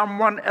for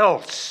someone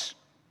else,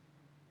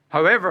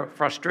 however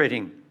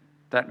frustrating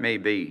that may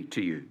be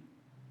to you.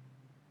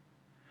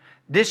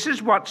 This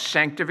is what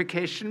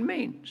sanctification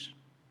means.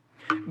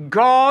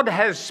 God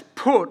has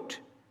put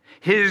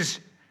his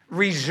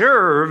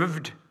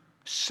reserved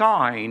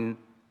sign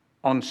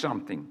on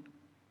something.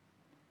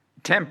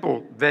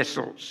 Temple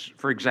vessels,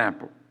 for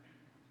example.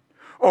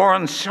 Or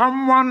on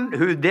someone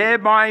who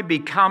thereby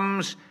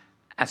becomes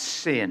a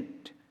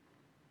saint.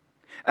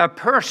 a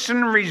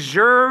person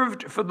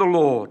reserved for the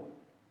Lord.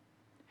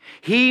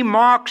 He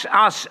marks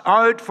us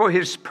out for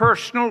his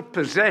personal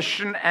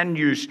possession and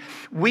use.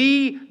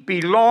 We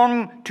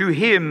belong to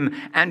him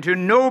and to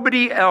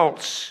nobody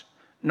else,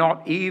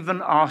 not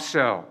even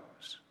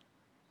ourselves.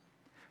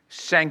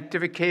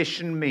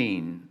 Sanctification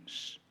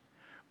means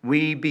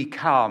we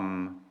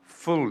become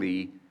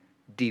fully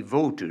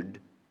devoted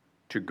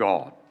to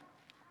God.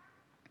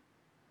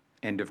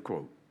 End of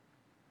quote.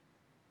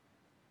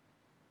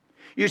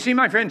 You see,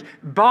 my friends,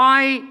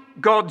 by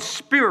God's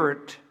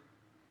Spirit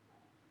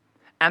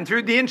and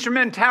through the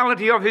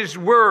instrumentality of his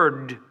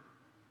word,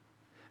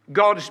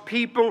 God's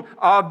people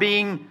are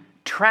being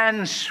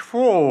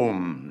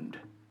transformed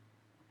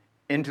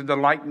into the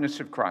likeness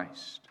of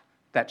Christ.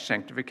 That's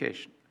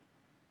sanctification.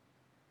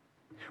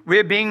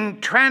 We're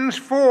being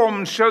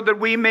transformed so that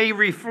we may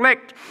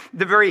reflect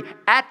the very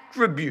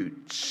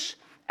attributes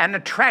and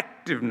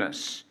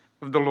attractiveness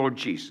of the Lord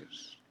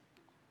Jesus.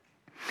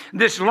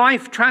 This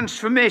life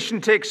transformation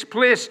takes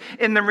place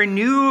in the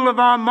renewal of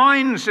our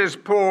minds, says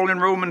Paul in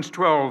Romans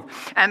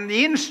 12. And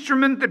the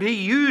instrument that he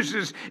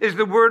uses is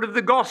the word of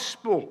the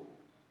gospel.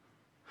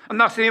 And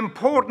that's the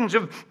importance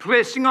of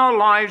placing our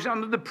lives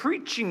under the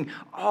preaching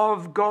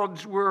of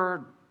God's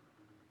word.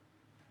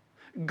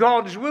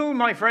 God's will,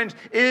 my friends,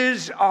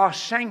 is our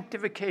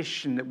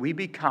sanctification, that we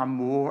become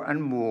more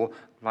and more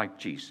like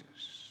Jesus.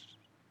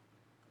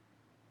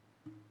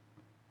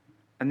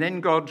 And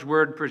then God's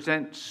word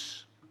presents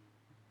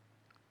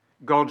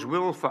God's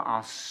will for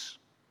us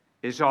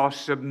is our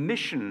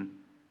submission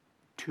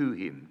to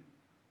him.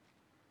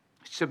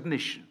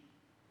 Submission.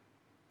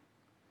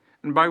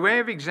 And by way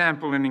of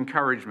example and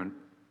encouragement,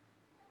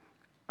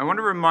 I want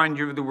to remind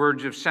you of the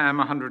words of Psalm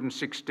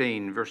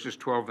 116, verses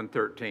 12 and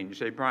 13. You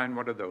say, Brian,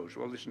 what are those?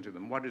 Well, listen to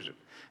them. What is it?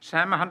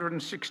 Psalm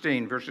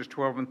 116, verses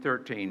 12 and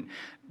 13.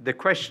 The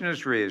question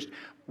is raised,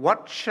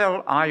 what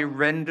shall I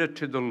render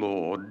to the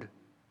Lord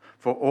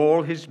for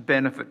all his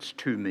benefits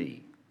to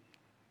me?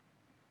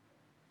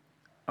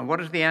 And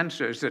what is the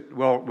answer? Is that,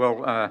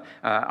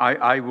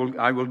 I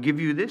will give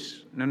you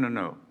this?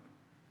 No.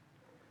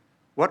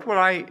 What will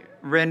I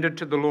render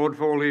to the Lord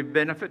for all his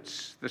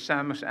benefits? The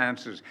psalmist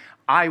answers,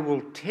 I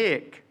will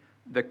take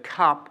the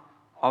cup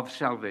of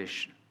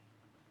salvation.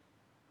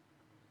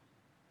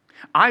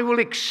 I will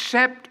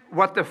accept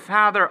what the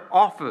Father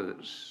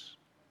offers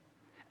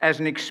as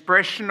an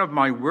expression of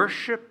my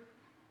worship,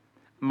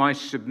 my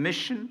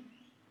submission,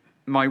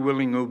 my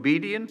willing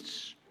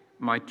obedience,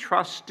 my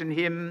trust in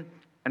him,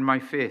 and my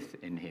faith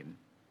in him.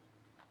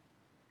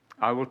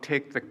 I will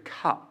take the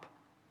cup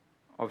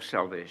of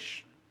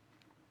salvation.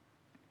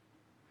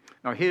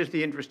 Now, here's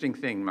the interesting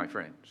thing, my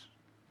friends.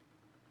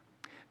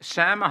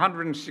 Psalm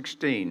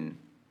 116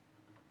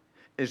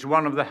 is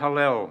one of the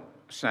Hallel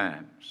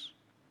Psalms.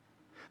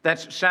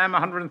 That's Psalm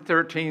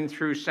 113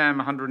 through Psalm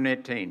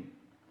 118.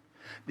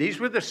 These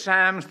were the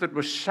Psalms that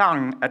were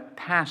sung at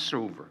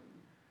Passover.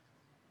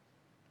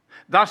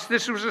 Thus,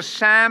 this was a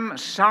psalm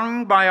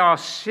sung by our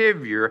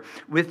Savior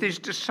with his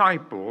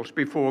disciples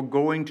before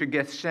going to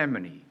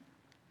Gethsemane,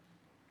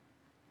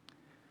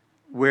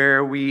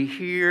 where we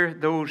hear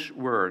those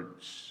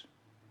words,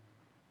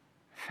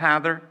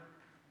 Father,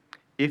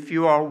 if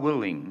you are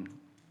willing,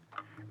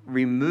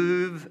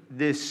 remove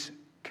this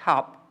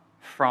cup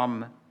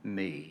from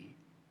me.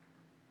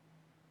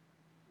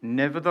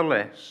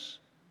 Nevertheless,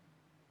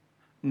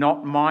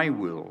 not my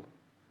will,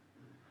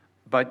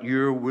 but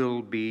your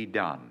will be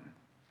done.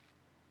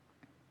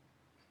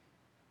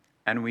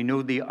 And we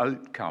know the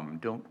outcome,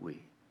 don't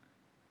we?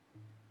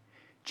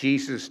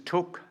 Jesus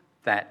took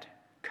that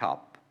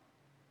cup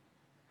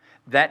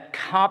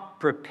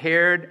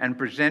prepared and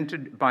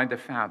presented by the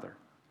Father,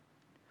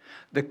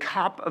 the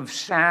cup of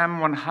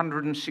Psalm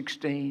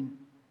 116,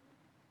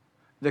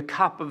 the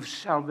cup of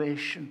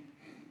salvation,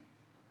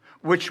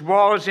 which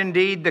was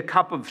indeed the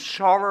cup of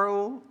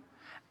sorrow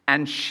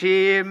and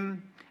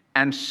shame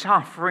and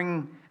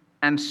suffering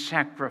and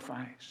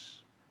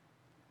sacrifice.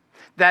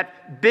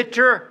 That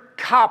bitter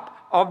cup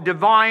of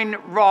divine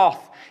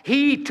wrath,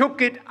 he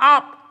took it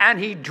up and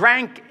he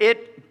drank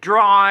it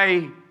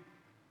dry.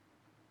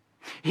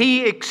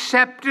 He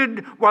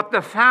accepted what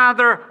the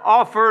Father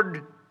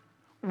offered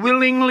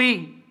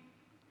willingly,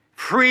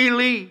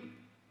 freely,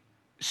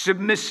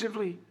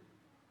 submissively.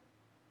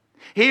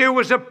 Here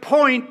was a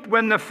point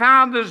when the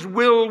Father's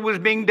will was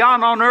being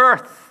done on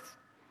earth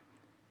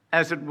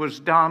as it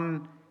was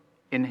done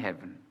in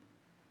heaven.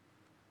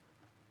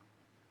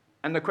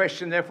 And the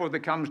question, therefore,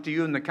 that comes to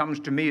you and that comes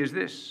to me is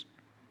this.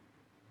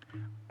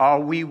 Are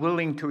we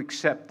willing to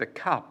accept the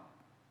cup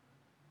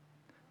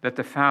that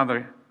the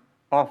Father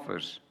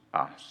offers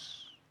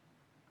us?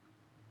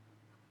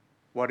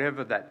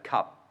 Whatever that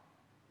cup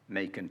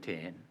may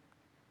contain.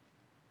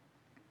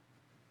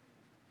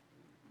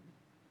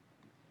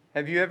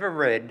 Have you ever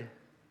read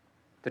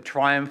The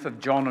Triumph of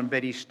John and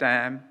Betty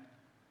Stam?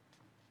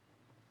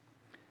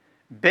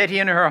 Betty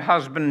and her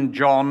husband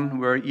John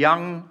were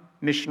young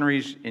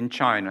missionaries in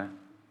China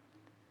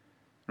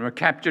and were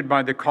captured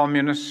by the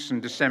communists in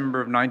December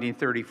of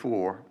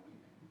 1934.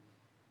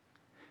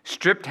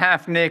 stripped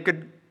half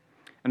naked,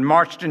 and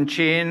marched in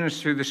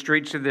chains through the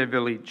streets of their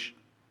village.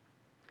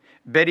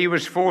 Betty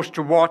was forced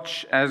to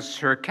watch as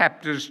her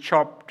captors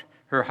chopped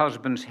her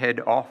husband's head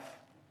off,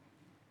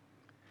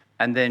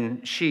 and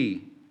then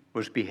she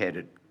was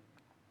beheaded.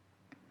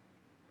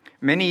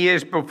 Many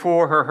years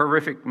before her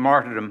horrific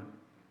martyrdom,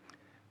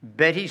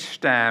 Betty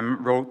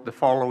Stam wrote the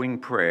following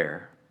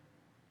prayer: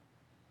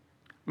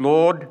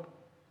 Lord,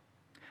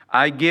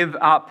 I give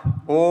up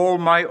all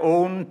my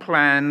own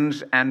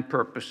plans and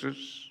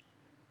purposes,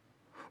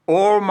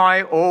 all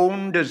my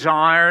own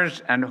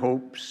desires and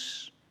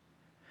hopes,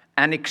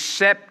 and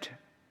accept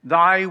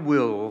thy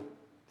will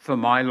for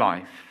my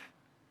life.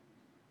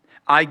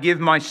 I give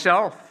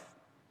myself,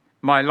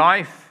 my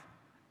life,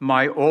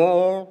 my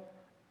all,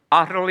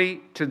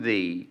 utterly to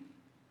thee,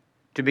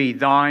 to be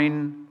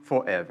thine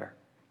forever.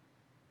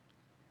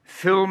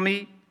 Fill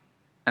me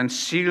and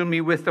seal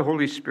me with the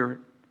Holy Spirit.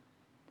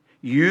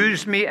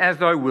 Use me as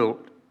thou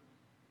wilt.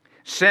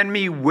 Send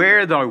me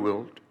where thou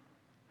wilt.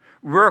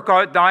 Work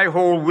out thy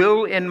whole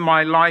will in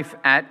my life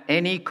at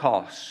any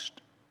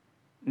cost,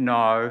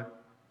 now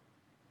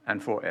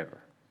and forever.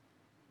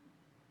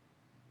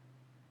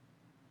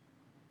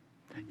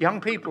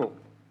 Young people,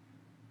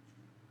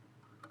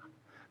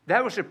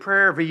 that was a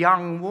prayer of a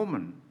young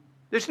woman.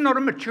 This is not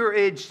a mature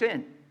age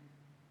sin.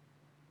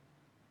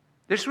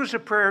 This was a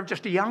prayer of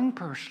just a young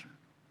person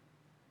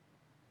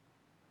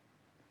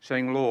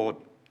saying, Lord,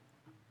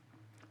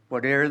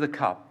 whate'er the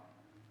cup,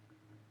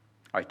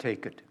 I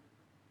take it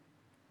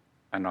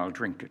and I'll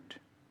drink it.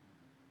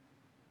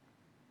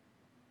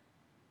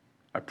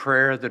 A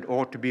prayer that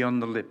ought to be on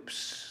the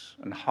lips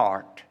and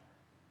heart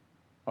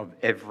of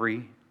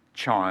every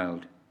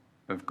child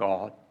of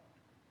God.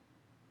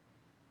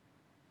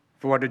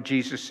 For what did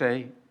Jesus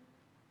say?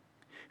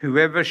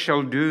 Whoever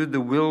shall do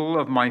the will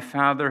of my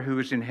Father who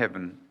is in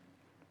heaven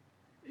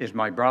is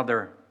my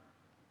brother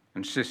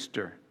and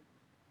sister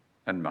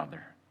and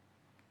mother.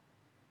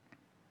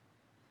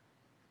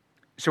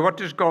 So what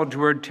does God's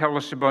word tell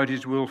us about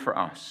his will for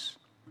us?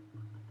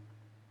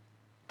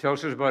 It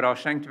tells us about our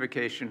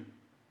sanctification.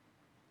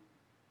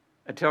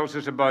 It tells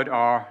us about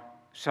our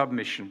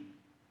submission.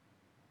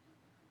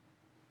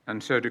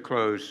 And so to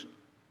close,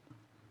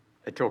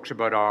 it talks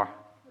about our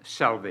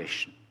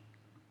salvation.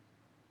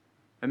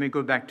 Let me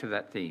go back to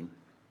that theme.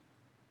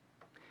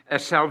 A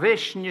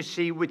salvation, you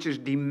see, which is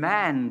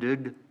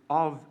demanded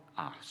of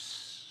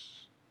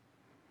us.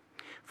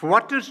 For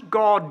what does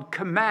God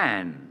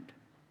command?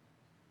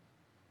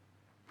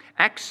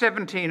 Acts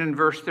 17 and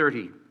verse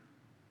 30.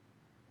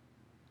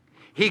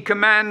 He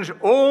commands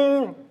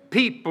all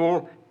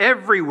people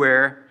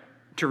everywhere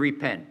to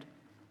repent.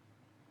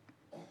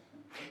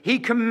 He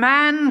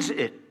commands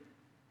it.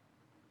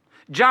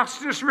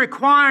 Justice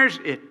requires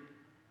it.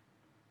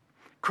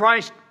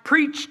 Christ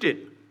preached it,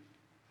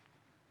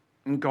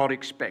 and God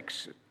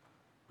expects it.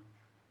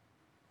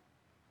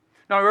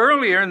 Now,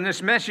 earlier in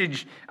this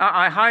message,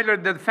 I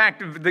highlighted the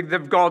fact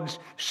of God's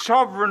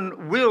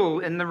sovereign will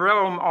in the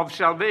realm of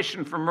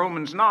salvation from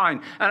Romans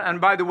 9.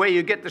 And by the way,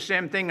 you get the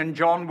same thing in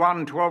John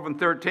 1, 12 and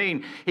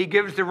 13. He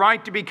gives the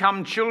right to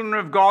become children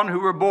of God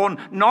who were born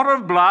not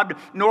of blood,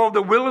 nor of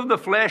the will of the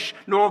flesh,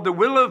 nor of the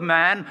will of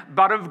man,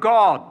 but of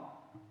God.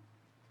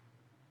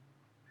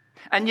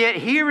 And yet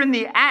here in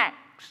the Acts,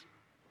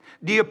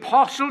 the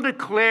apostle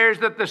declares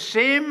that the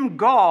same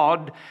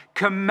God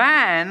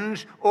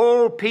commands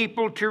all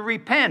people to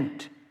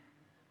repent.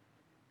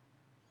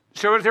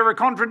 So is there a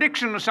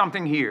contradiction or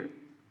something here?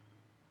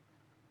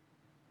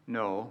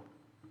 No.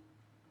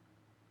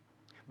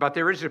 But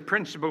there is a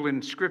principle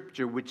in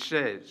Scripture which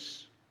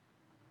says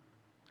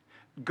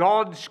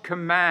God's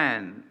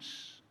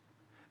commands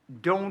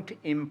don't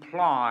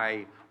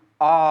imply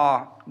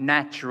our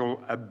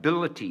natural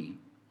ability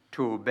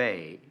to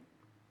obey,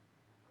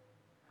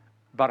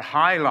 but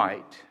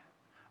highlight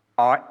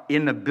our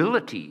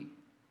inability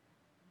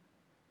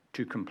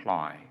to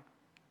comply.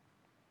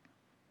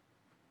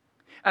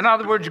 In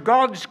other words,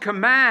 God's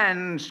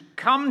commands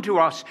come to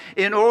us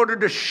in order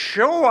to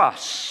show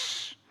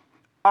us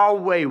our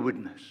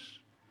waywardness,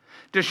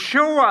 to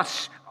show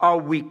us our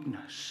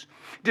weakness,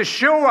 to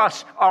show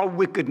us our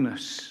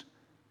wickedness,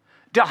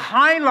 to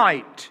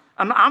highlight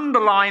and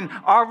underline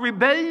our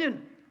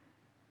rebellion.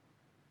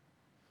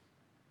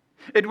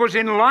 It was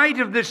in light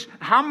of this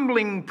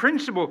humbling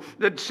principle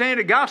that St.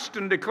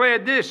 Augustine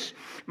declared this: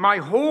 my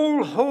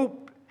whole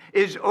hope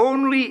is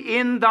only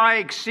in thy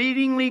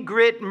exceedingly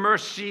great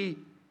mercy.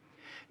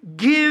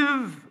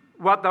 Give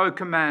what thou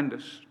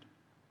commandest,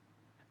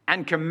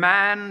 and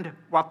command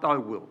what thou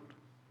wilt.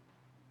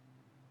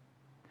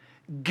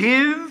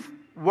 Give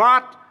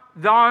what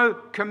thou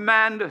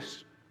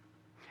commandest,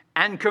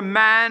 and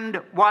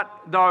command what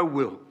thou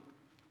wilt.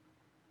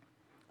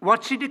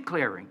 What's he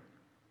declaring?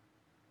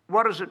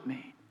 What does it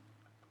mean?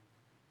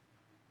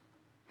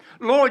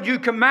 Lord, you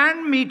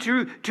command me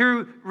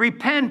to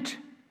repent.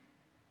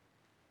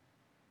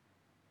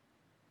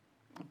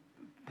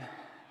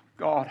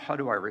 God, how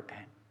do I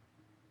repent?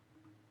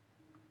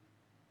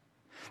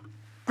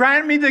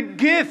 Grant me the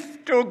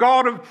gift, O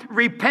God, of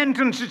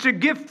repentance. It's a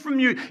gift from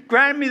you.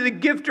 Grant me the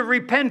gift of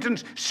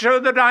repentance so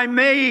that I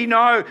may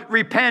now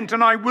repent,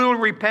 and I will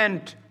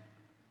repent.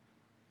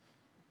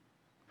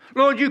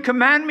 Lord, you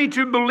command me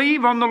to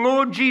believe on the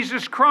Lord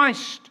Jesus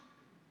Christ.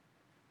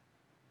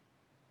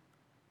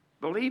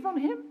 Believe on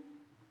him?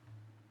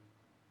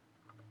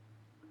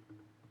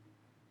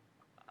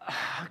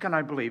 How can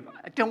I believe?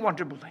 I don't want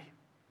to believe.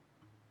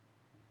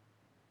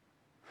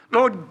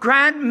 Lord,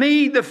 grant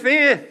me the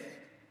faith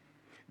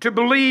to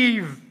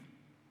believe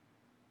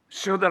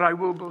so that I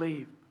will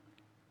believe.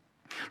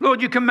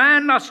 Lord, you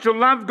command us to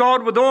love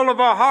God with all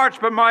of our hearts,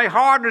 but my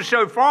heart is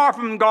so far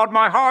from God.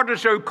 My heart is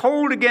so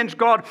cold against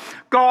God.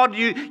 God,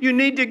 you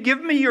need to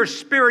give me your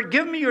Spirit.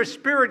 Give me your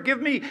Spirit.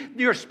 Give me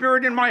your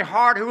Spirit in my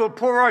heart who will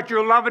pour out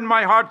your love in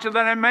my heart so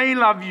that I may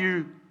love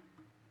you.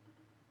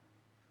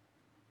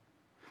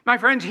 My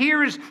friends,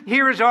 here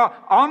is our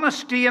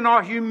honesty and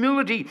our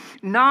humility.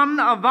 None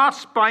of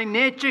us by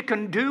nature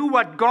can do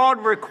what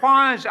God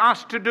requires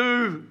us to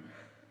do.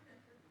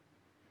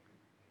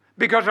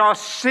 Because our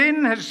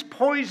sin has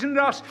poisoned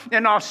us,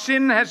 and our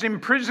sin has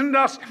imprisoned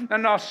us,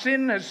 and our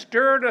sin has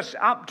stirred us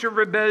up to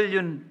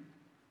rebellion.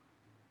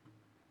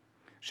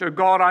 So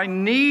God, I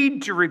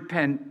need to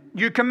repent.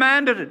 You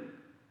commanded it.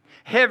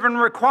 Heaven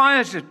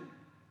requires it.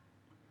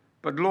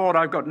 But Lord,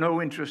 I've got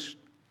no interest.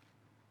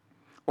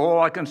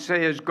 All I can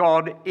say is,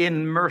 God,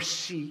 in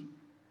mercy,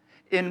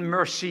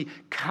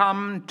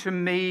 come to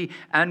me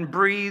and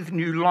breathe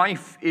new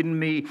life in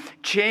me.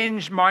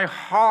 Change my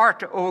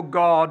heart, O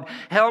God.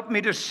 Help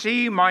me to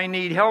see my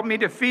need. Help me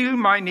to feel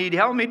my need.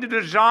 Help me to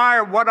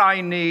desire what I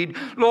need.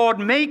 Lord,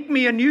 make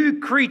me a new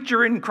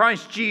creature in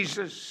Christ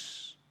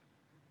Jesus.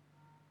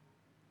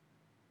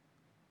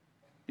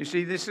 You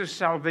see, this is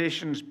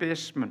salvation's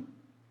basement.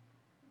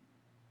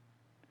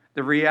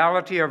 The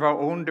reality of our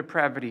own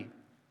depravity.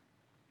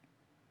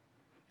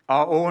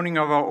 Our owning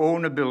of our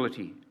own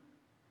ability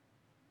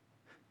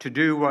to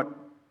do what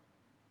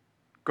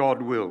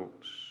God wills.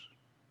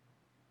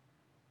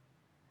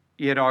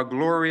 Yet our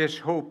glorious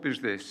hope is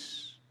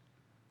this: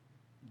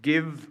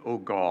 give, O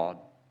God,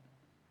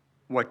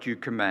 what you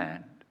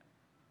command,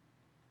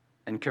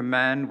 and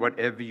command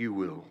whatever you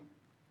will.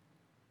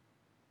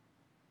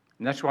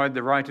 And that's why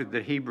the writer of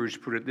the Hebrews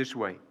put it this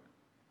way: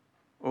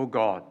 O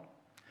God,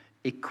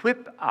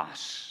 equip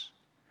us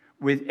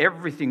with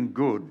everything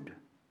good,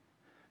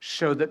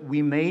 so that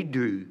we may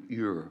do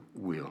your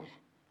will.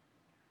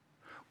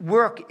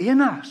 Work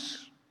in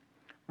us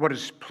what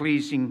is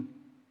pleasing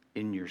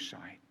in your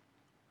sight.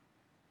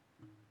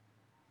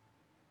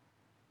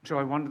 So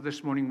I wonder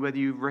this morning whether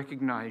you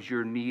recognize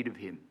your need of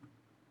him.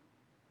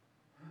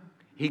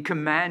 He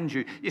commands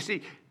you. You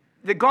see,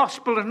 the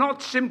gospel is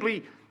not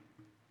simply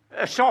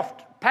a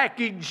soft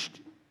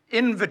packaged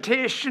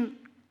invitation.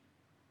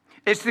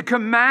 It's the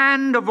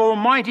command of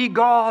Almighty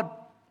God.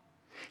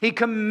 He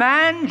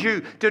commands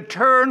you to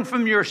turn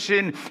from your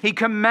sin. He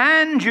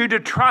commands you to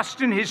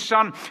trust in his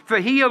Son, for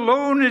he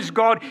alone is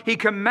God. He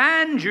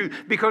commands you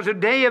because a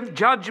day of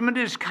judgment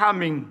is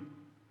coming.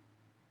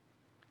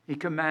 He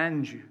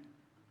commands you.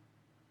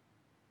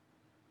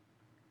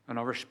 And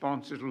our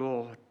response is,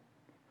 Lord,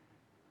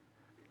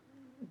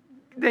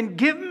 then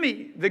give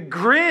me the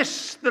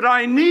grace that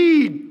I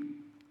need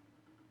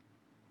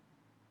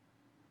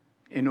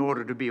in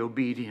order to be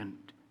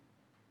obedient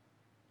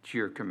to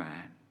your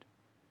command.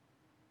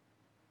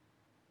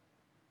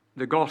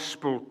 The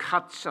gospel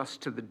cuts us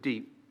to the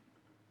deep.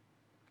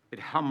 It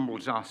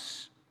humbles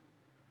us,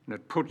 and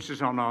it puts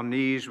us on our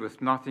knees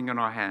with nothing in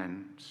our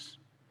hands.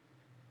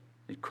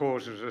 It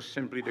causes us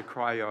simply to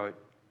cry out,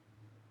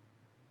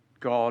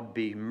 God,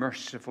 be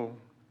merciful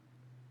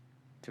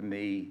to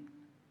me,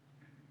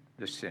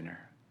 the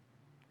sinner.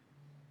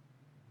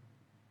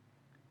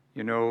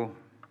 You know,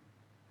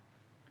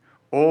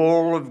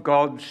 all of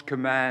God's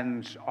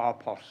commands are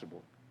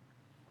possible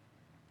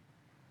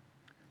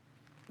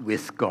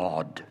with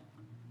God.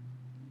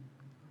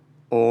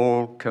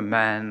 All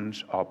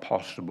commands are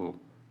possible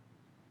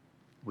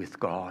with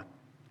God.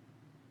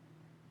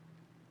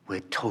 We're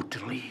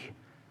totally,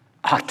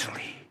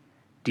 utterly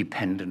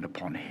dependent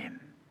upon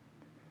him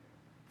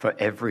for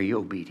every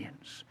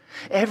obedience.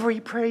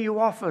 Every prayer you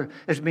offer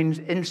has been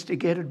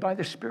instigated by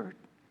the Spirit.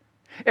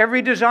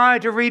 Every desire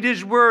to read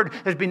his word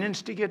has been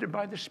instigated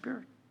by the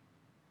Spirit.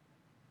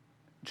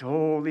 It's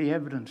all the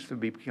evidence that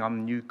we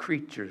become new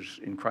creatures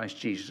in Christ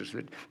Jesus,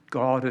 that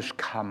God has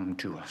come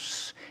to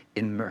us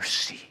in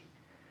mercy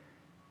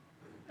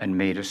and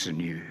made us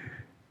anew.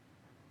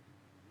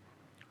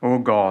 Oh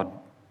God,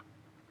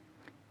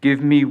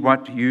 give me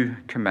what you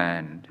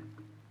command,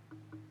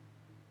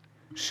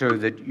 so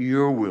that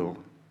your will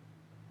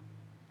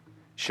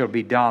shall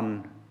be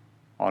done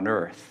on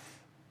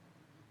earth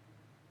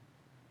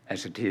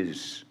as it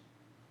is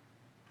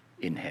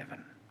in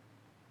heaven.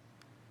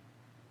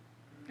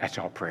 That's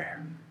our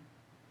prayer.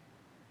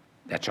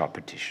 That's our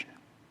petition.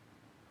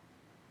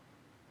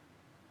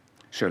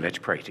 So let's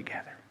pray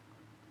together.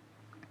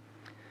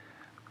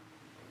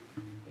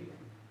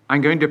 I'm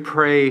going to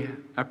pray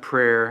a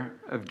prayer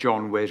of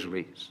John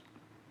Wesley's.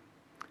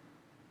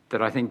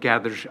 that I think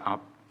gathers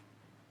up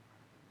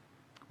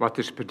what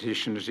this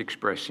petition is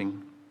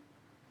expressing.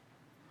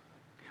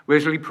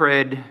 Wesley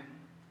prayed,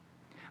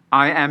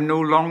 I am no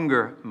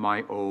longer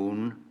my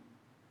own,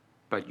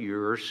 but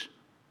yours.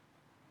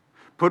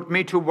 Put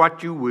me to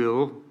what you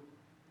will.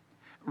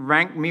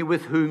 Rank me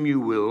with whom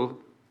you will.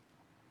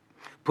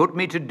 Put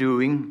me to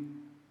doing.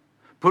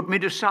 Put me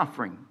to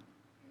suffering.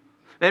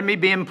 Let me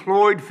be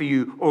employed for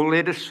you or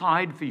laid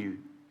aside for you.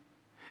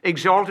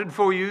 Exalted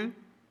for you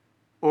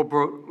or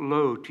brought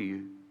low to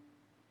you.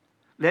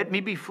 Let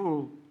me be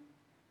full.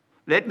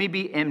 Let me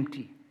be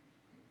empty.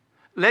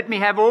 Let me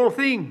have all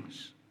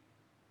things.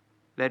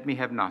 Let me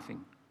have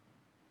nothing.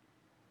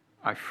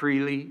 I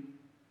freely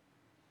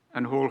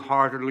and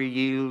wholeheartedly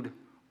yield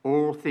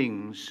all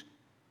things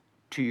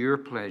to your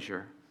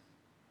pleasure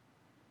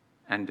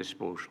and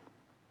disposal.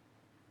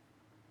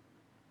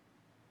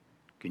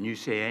 Can you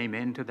say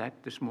amen to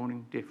that this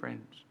morning, dear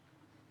friends?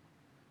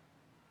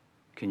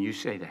 Can you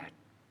say that?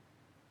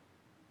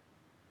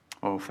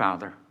 Oh,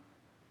 Father,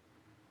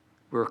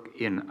 work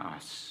in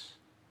us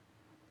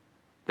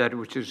that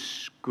which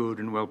is good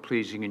and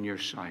well-pleasing in your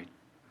sight.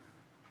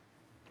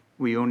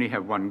 We only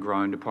have one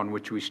ground upon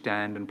which we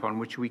stand and upon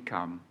which we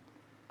come,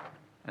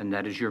 and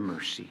that is your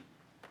mercy.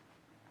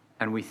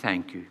 And we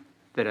thank you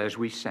that as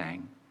we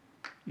sang,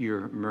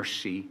 your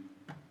mercy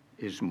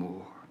is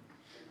more.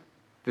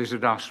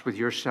 Visit us with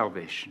your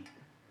salvation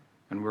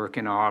and work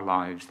in our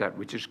lives that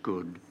which is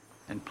good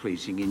and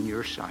pleasing in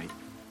your sight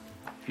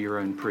for your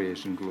own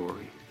praise and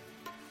glory.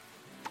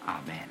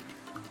 Amen.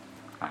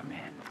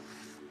 Amen.